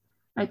House,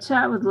 I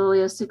chat with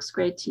Lilia's 6th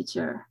grade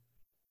teacher.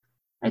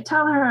 I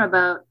tell her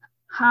about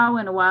how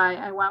and why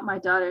I want my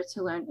daughter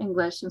to learn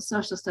English and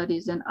social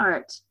studies and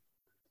art,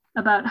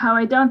 about how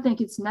I don't think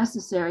it's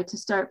necessary to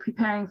start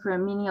preparing for a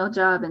menial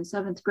job in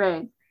 7th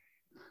grade.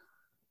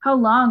 How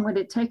long would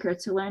it take her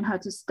to learn how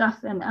to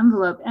stuff an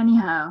envelope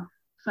anyhow?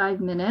 5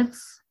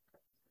 minutes?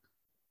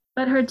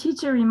 But her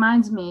teacher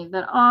reminds me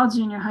that all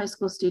junior high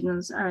school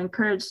students are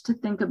encouraged to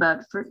think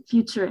about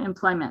future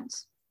employment.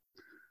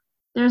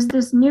 There's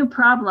this new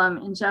problem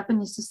in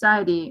Japanese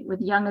society with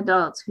young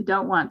adults who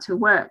don't want to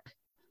work,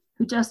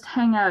 who just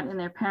hang out in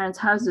their parents'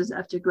 houses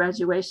after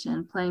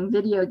graduation playing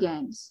video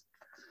games.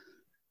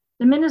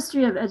 The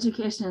Ministry of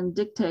Education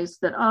dictates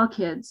that all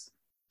kids,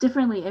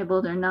 differently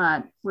abled or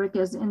not, work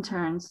as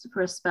interns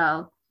for a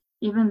spell,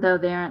 even though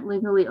they aren't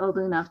legally old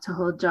enough to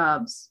hold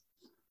jobs.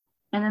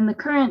 And in the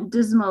current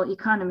dismal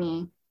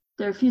economy,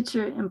 their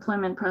future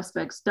employment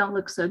prospects don't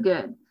look so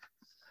good.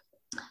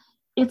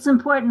 It's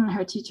important,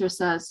 her teacher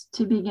says,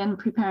 to begin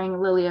preparing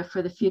Lilia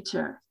for the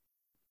future,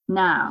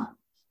 now.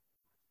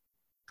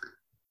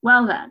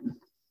 Well then,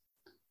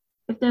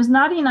 if there's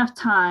not enough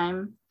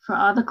time for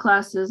all the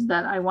classes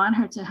that I want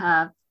her to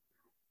have,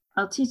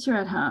 I'll teach her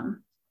at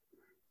home.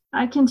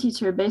 I can teach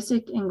her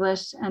basic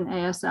English and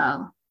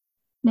ASL,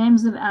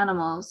 names of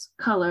animals,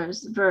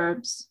 colors,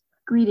 verbs,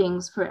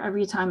 greetings for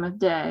every time of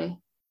day.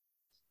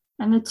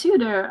 And the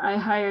tutor I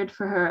hired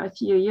for her a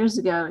few years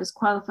ago is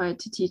qualified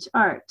to teach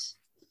art.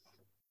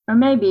 Or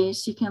maybe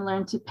she can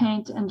learn to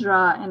paint and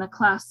draw in a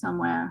class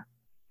somewhere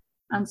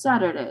on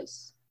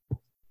Saturdays.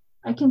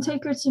 I can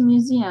take her to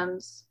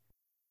museums.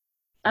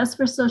 As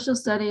for social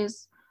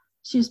studies,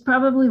 she's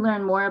probably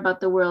learned more about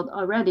the world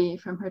already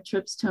from her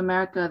trips to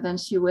America than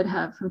she would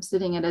have from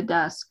sitting at a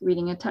desk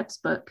reading a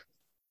textbook.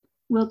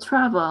 We'll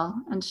travel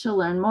and she'll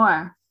learn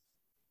more.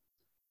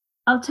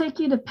 I'll take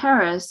you to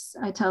Paris,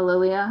 I tell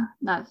Lilia,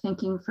 not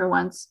thinking for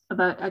once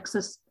about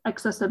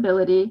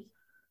accessibility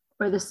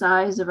or the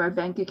size of our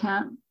bank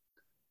account.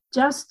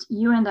 Just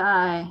you and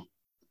I.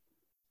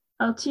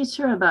 I'll teach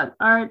her about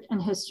art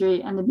and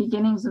history and the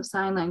beginnings of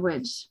sign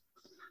language.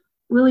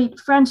 We'll eat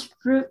French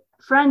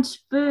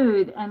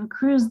food and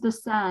cruise the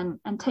Seine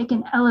and take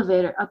an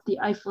elevator up the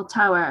Eiffel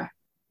Tower.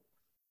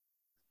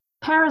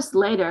 Paris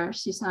later,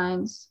 she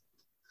signs.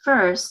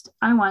 First,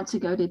 I want to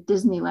go to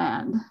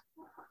Disneyland.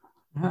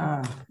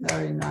 Ah,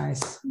 very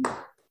nice.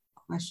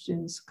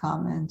 Questions,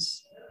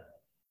 comments?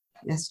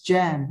 Yes,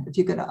 Jen, if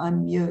you could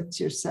unmute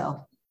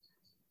yourself.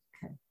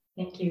 Okay.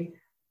 Thank you.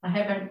 I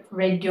haven't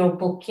read your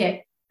book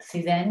yet,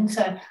 Suzanne,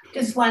 so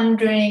just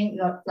wondering,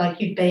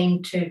 like you'd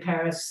been to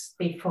Paris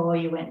before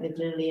you went with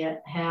Lilia,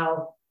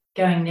 how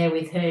going there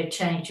with her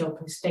changed your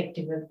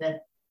perspective of the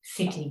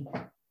city.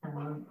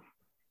 Well,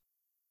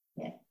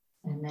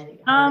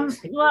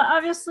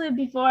 obviously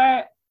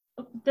before,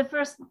 the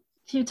first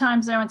few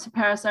times I went to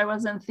Paris, I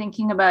wasn't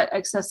thinking about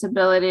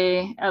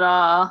accessibility at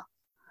all.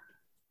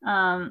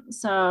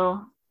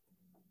 So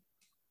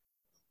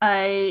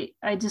I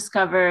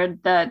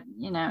discovered that,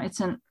 it's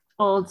an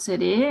old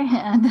city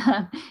and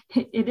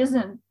it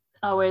isn't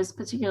always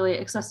particularly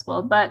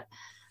accessible, but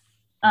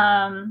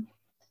the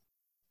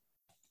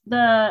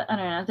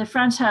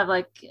French have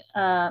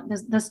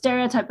the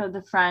stereotype of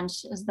the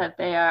French is that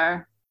they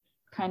are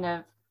kind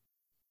of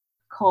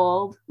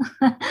cold,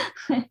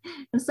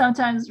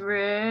 sometimes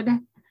rude,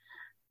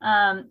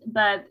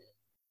 but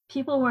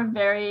people were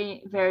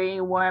very, very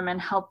warm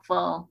and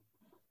helpful,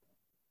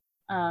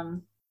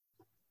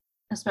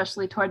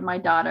 especially toward my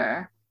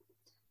daughter.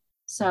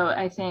 So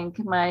I think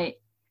my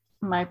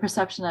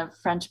perception of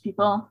French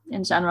people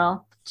in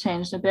general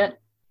changed a bit,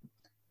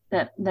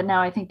 that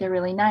now I think they're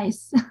really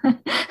nice.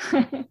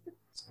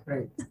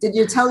 Great. Did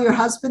you tell your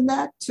husband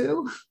that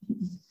too?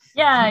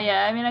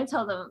 Yeah. I mean, I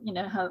told them,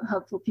 how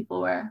helpful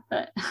people were,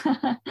 but.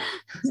 That's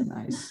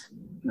nice.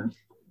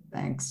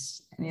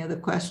 Thanks. Any other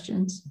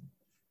questions?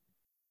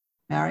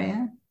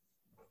 Marianne?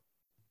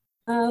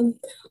 I'm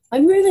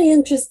really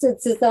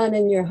interested, Suzanne,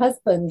 in your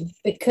husband,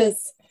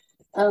 because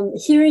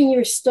hearing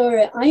your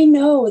story, I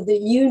know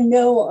that you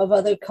know of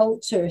other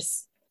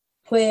cultures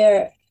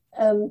where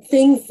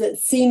things that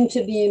seem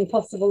to be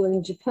impossible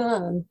in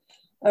Japan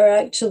are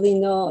actually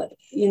not,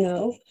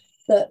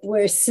 that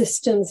where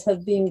systems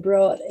have been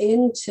brought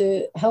in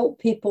to help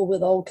people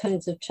with all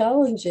kinds of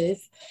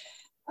challenges.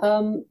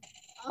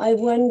 I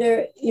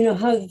wonder,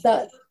 how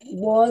that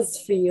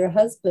was for your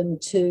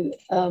husband to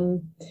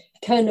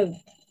kind of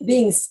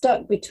being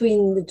stuck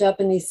between the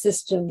Japanese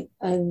system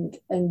and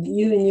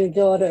you and your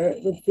daughter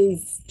with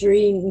these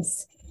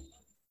dreams.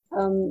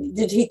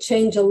 Did he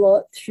change a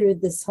lot through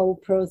this whole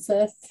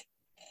process?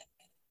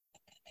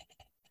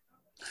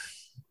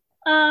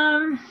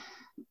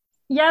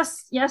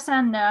 Yes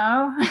and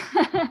no.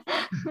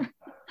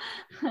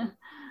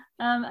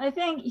 I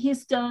think he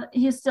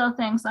still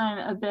thinks I'm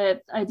a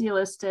bit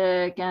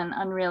idealistic and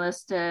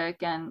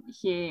unrealistic, and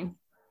he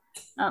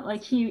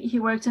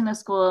worked in a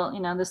school,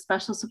 the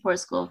special support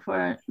school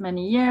for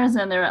many years,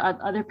 and there are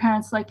other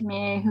parents like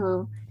me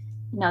who,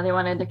 they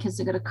wanted the kids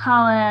to go to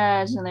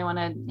college, and they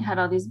had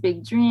all these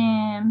big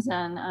dreams,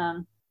 and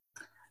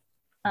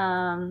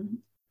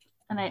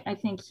I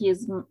think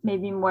he's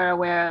maybe more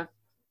aware of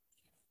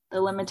the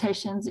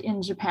limitations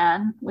in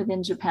Japan,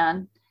 within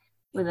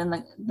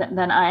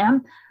than I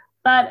am.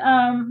 But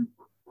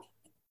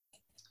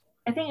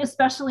I think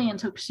especially in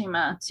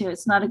Tokushima too,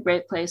 it's not a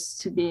great place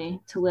to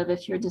live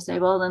if you're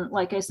disabled. And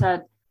like I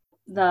said,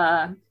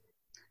 the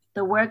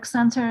work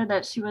center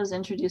that she was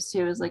introduced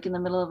to is like in the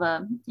middle of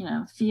a,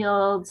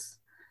 fields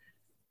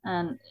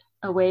and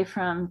away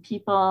from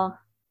people.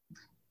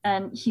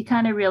 And he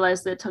kind of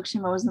realized that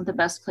Tokushima wasn't the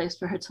best place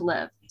for her to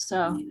live.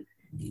 So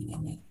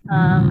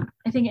I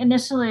think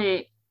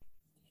initially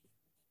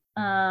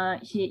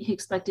he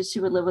expected she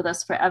would live with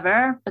us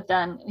forever, but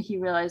then he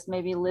realized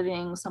maybe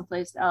living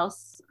someplace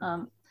else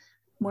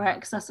more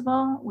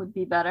accessible would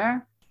be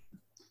better.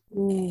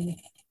 So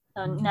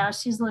now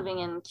she's living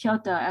in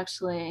Kyoto,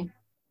 actually.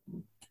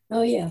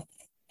 Oh yeah.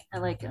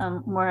 Like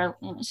more,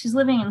 she's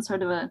living in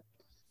sort of a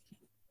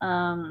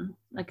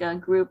like a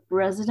group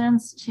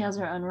residence. She has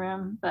her own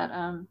room, but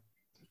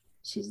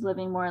she's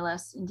living more or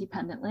less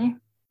independently.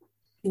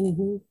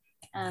 Mm-hmm.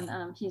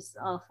 And he's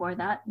all for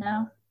that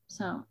now.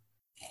 So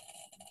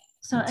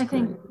that's I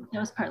think it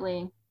was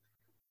partly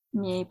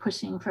me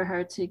pushing for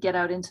her to get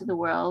out into the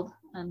world,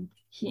 and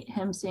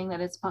him seeing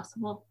that it's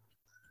possible.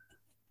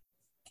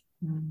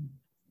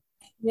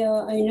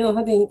 Yeah, I know,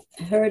 having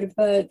heard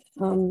about,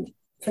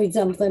 for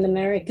example, in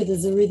America,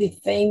 there's a really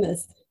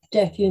famous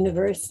deaf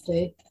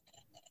university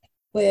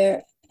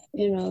where,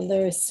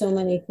 there are so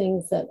many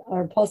things that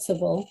are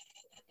possible.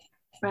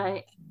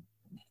 Right.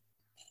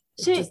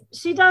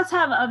 She does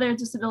have other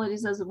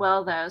disabilities as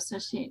well, though. So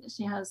she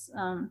has,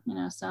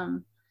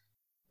 some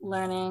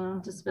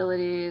learning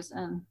disabilities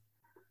and,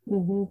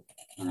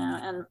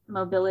 and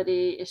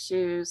mobility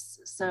issues.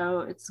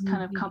 So it's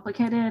kind of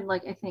complicated.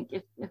 Like, I think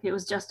if it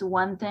was just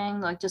one thing,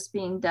 like just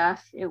being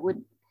deaf, it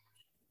would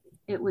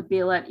be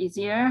a lot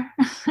easier.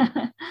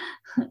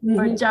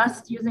 Or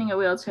just using a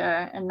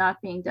wheelchair and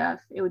not being deaf,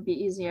 it would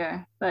be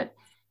easier. But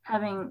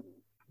having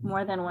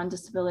more than one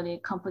disability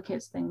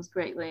complicates things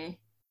greatly.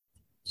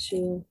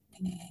 Sure.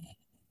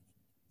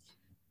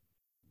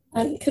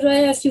 And could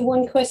I ask you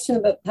one question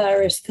about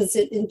Paris? Because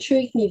it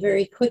intrigued me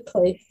very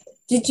quickly.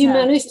 Did you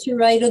manage to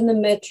ride on the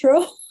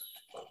metro?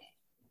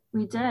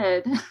 We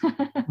did.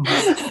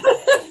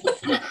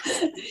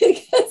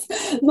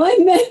 Because my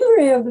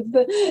memory of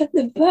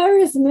the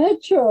Paris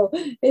metro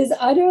is,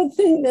 I don't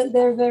think that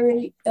they're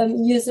very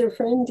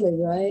user-friendly,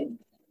 right?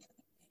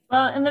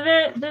 Well, in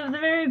the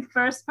very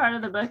first part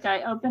of the book,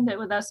 I opened it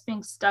with us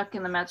being stuck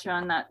in the metro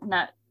and not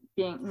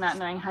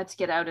knowing how to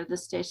get out of the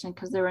station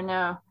because there were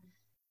no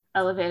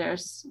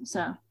elevators.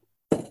 So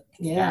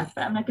yeah,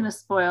 but I'm not going to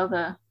spoil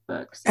the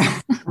books.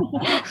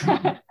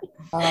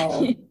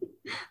 Oh.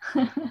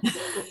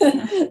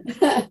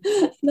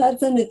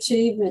 That's an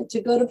achievement,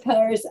 to go to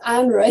Paris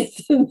and ride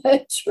the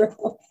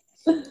metro.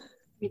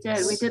 We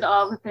did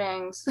all the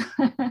things.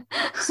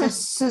 So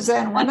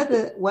Suzanne, one of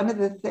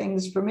the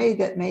things for me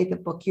that made the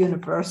book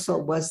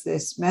universal was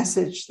this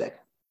message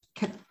that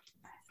kept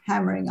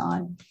hammering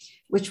on,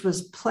 which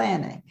was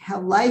planning.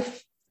 How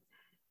life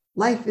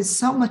is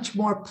so much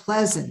more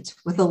pleasant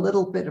with a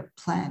little bit of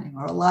planning,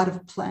 or a lot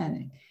of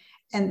planning.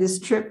 And this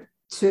trip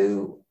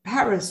to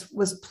Paris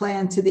was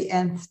planned to the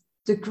nth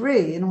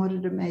degree in order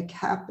to make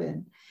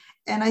happen.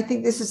 And I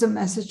think this is a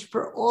message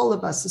for all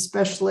of us,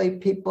 especially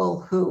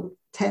people who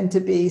tend to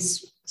be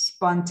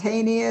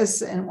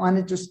spontaneous and want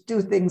to just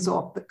do things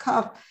off the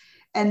cuff.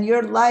 And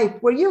your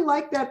life, were you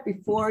like that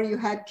before you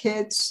had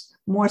kids,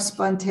 more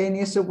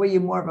spontaneous, or were you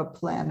more of a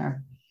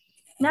planner?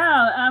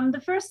 No,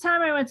 the first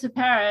time I went to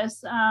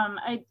Paris,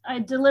 I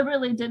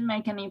deliberately didn't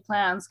make any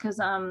plans because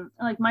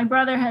like my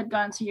brother had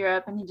gone to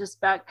Europe and he just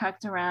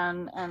backpacked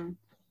around, and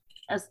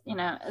as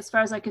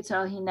far as I could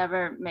tell, he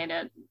never made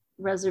a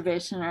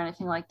reservation or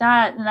anything like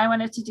that. And I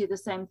wanted to do the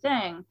same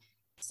thing.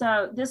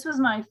 So this was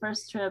my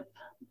first trip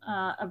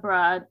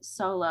abroad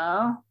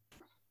solo,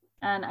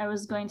 and I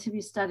was going to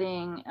be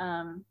studying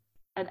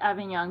at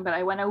Avignon, but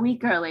I went a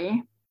week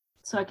early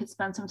so I could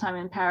spend some time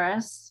in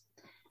Paris.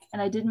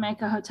 And I didn't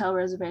make a hotel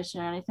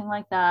reservation or anything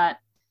like that.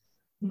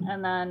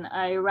 And then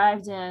I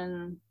arrived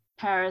in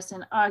Paris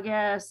in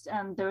August,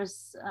 and there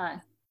was,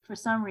 for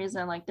some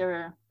reason, like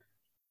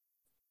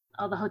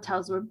all the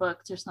hotels were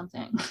booked or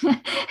something.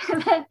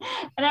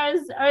 and I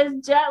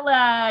was jet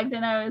lagged,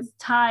 and I was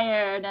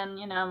tired, and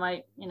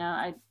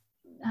I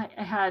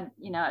had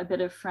a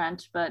bit of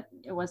French, but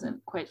it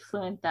wasn't quite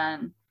fluent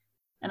then.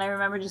 And I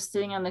remember just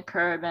sitting on the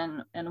curb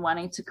and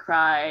wanting to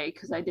cry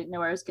because I didn't know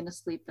where I was going to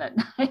sleep that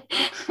night.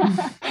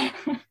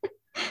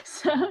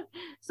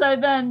 So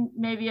I've been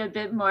maybe a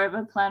bit more of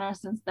a planner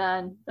since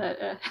then.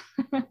 But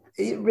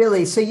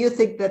Really, so you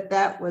think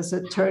that was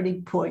a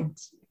turning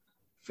point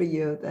for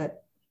you,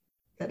 that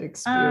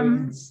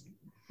experience?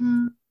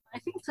 I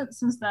think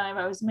since then I've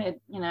always made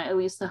at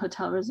least a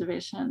hotel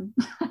reservation.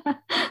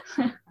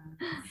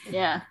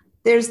 Yeah.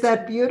 There's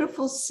that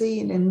beautiful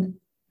scene in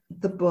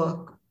the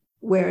book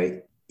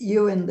where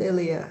you and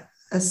Lilia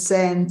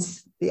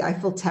ascend the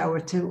Eiffel Tower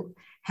to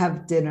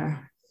have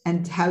dinner,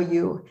 and how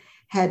you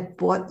had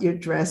bought your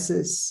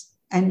dresses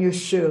and your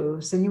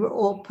shoes, and you were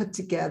all put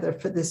together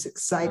for this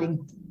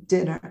exciting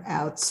dinner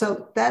out.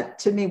 So that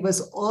to me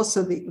was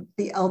also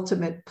the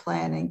ultimate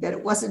planning, that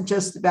it wasn't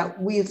just about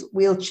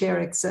wheelchair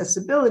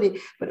accessibility,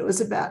 but it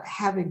was about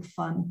having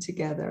fun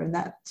together. And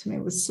that to me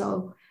was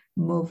so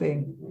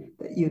moving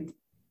that you'd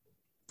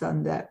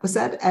done that. Was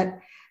that at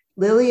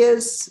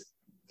Lilia's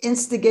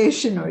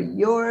instigation or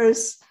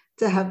yours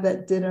to have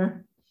that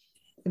dinner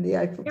in the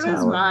Eiffel Tower? It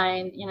was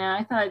mine.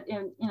 I thought,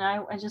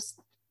 I just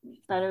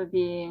thought it would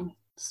be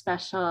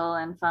special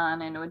and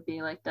fun, and it would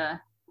be like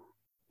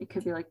it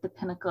could be like the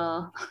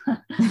pinnacle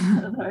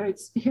of our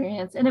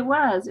experience. And it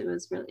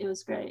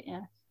was great.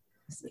 Yeah.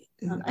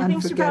 I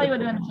think she probably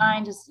would have been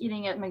fine just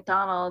eating at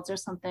McDonald's or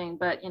something,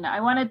 but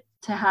I wanted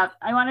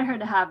her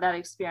to have that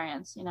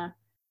experience.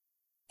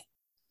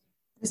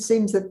 It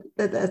seems that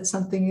that's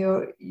something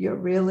you're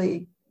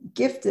really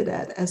gifted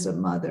at as a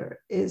mother,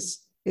 is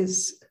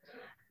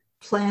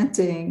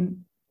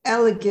planting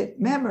elegant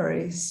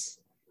memories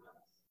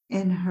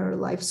in her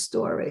life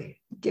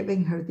story,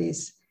 giving her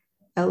these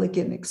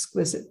elegant,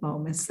 exquisite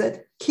moments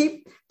that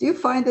do you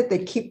find that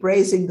they keep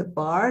raising the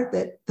bar,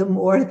 that the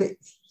more that,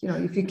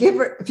 if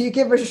you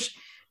give her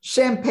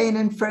champagne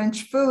and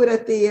French food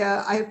at the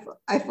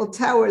Eiffel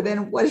Tower,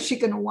 then what is she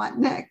going to want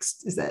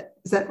next? Is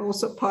that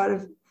also part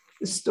of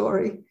the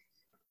story?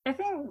 I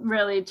think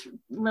really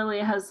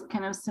Lilia has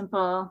kind of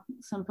simple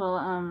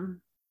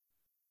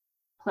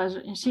pleasure,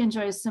 and she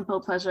enjoys simple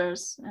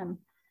pleasures. And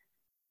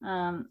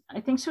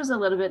I think she was a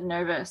little bit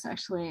nervous,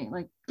 actually,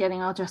 like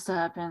getting all dressed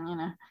up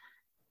and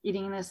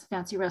eating in this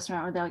fancy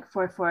restaurant with like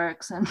 4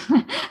 forks and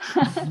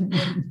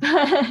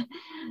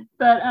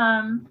but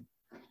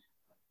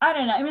I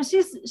don't know. I mean,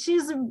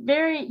 she's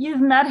very,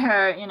 you've met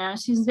her,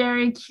 she's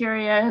very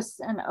curious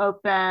and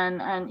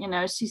open,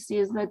 and she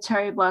sees the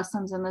cherry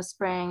blossoms in the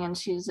spring and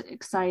she's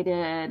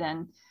excited,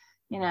 and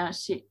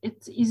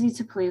it's easy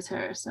to please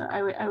her. So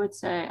I would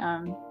say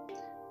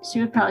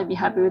she would probably be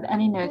happy with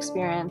any new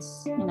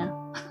experience.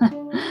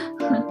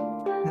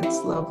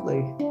 That's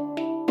lovely.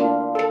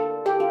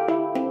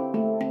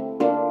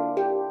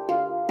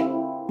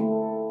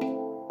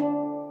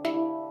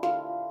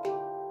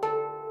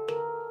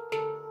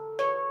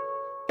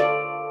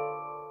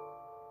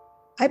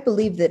 I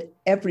believe that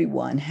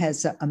everyone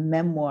has a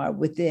memoir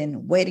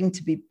within, waiting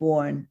to be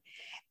born.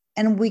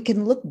 And we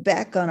can look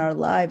back on our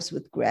lives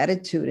with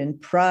gratitude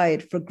and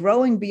pride for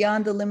growing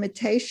beyond the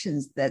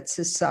limitations that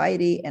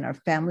society and our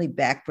family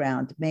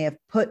background may have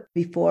put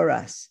before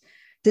us,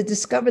 to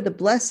discover the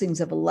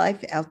blessings of a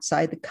life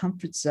outside the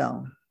comfort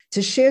zone,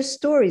 to share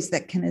stories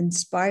that can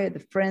inspire the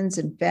friends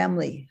and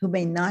family who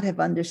may not have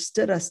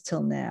understood us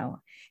till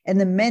now, and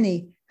the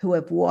many who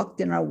have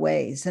walked in our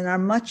ways and are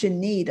much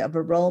in need of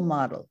a role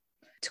model.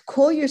 To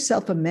call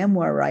yourself a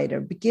memoir writer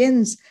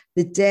begins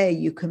the day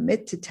you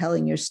commit to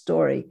telling your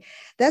story.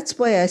 That's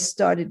why I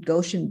started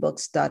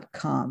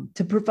GoshenBooks.com,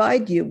 to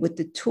provide you with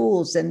the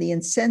tools and the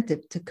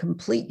incentive to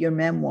complete your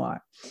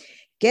memoir.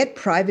 Get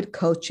private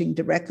coaching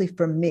directly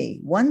from me.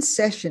 One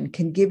session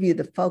can give you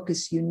the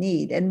focus you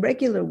need, and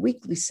regular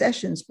weekly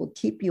sessions will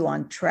keep you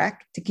on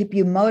track to keep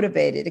you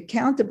motivated,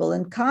 accountable,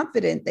 and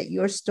confident that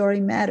your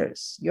story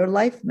matters. Your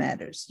life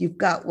matters. You've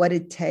got what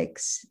it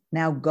takes.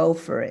 Now go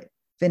for it.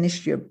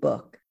 Finish your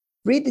book.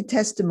 Read the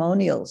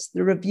testimonials,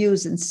 the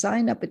reviews, and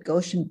sign up at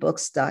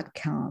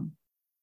GoshenBooks.com.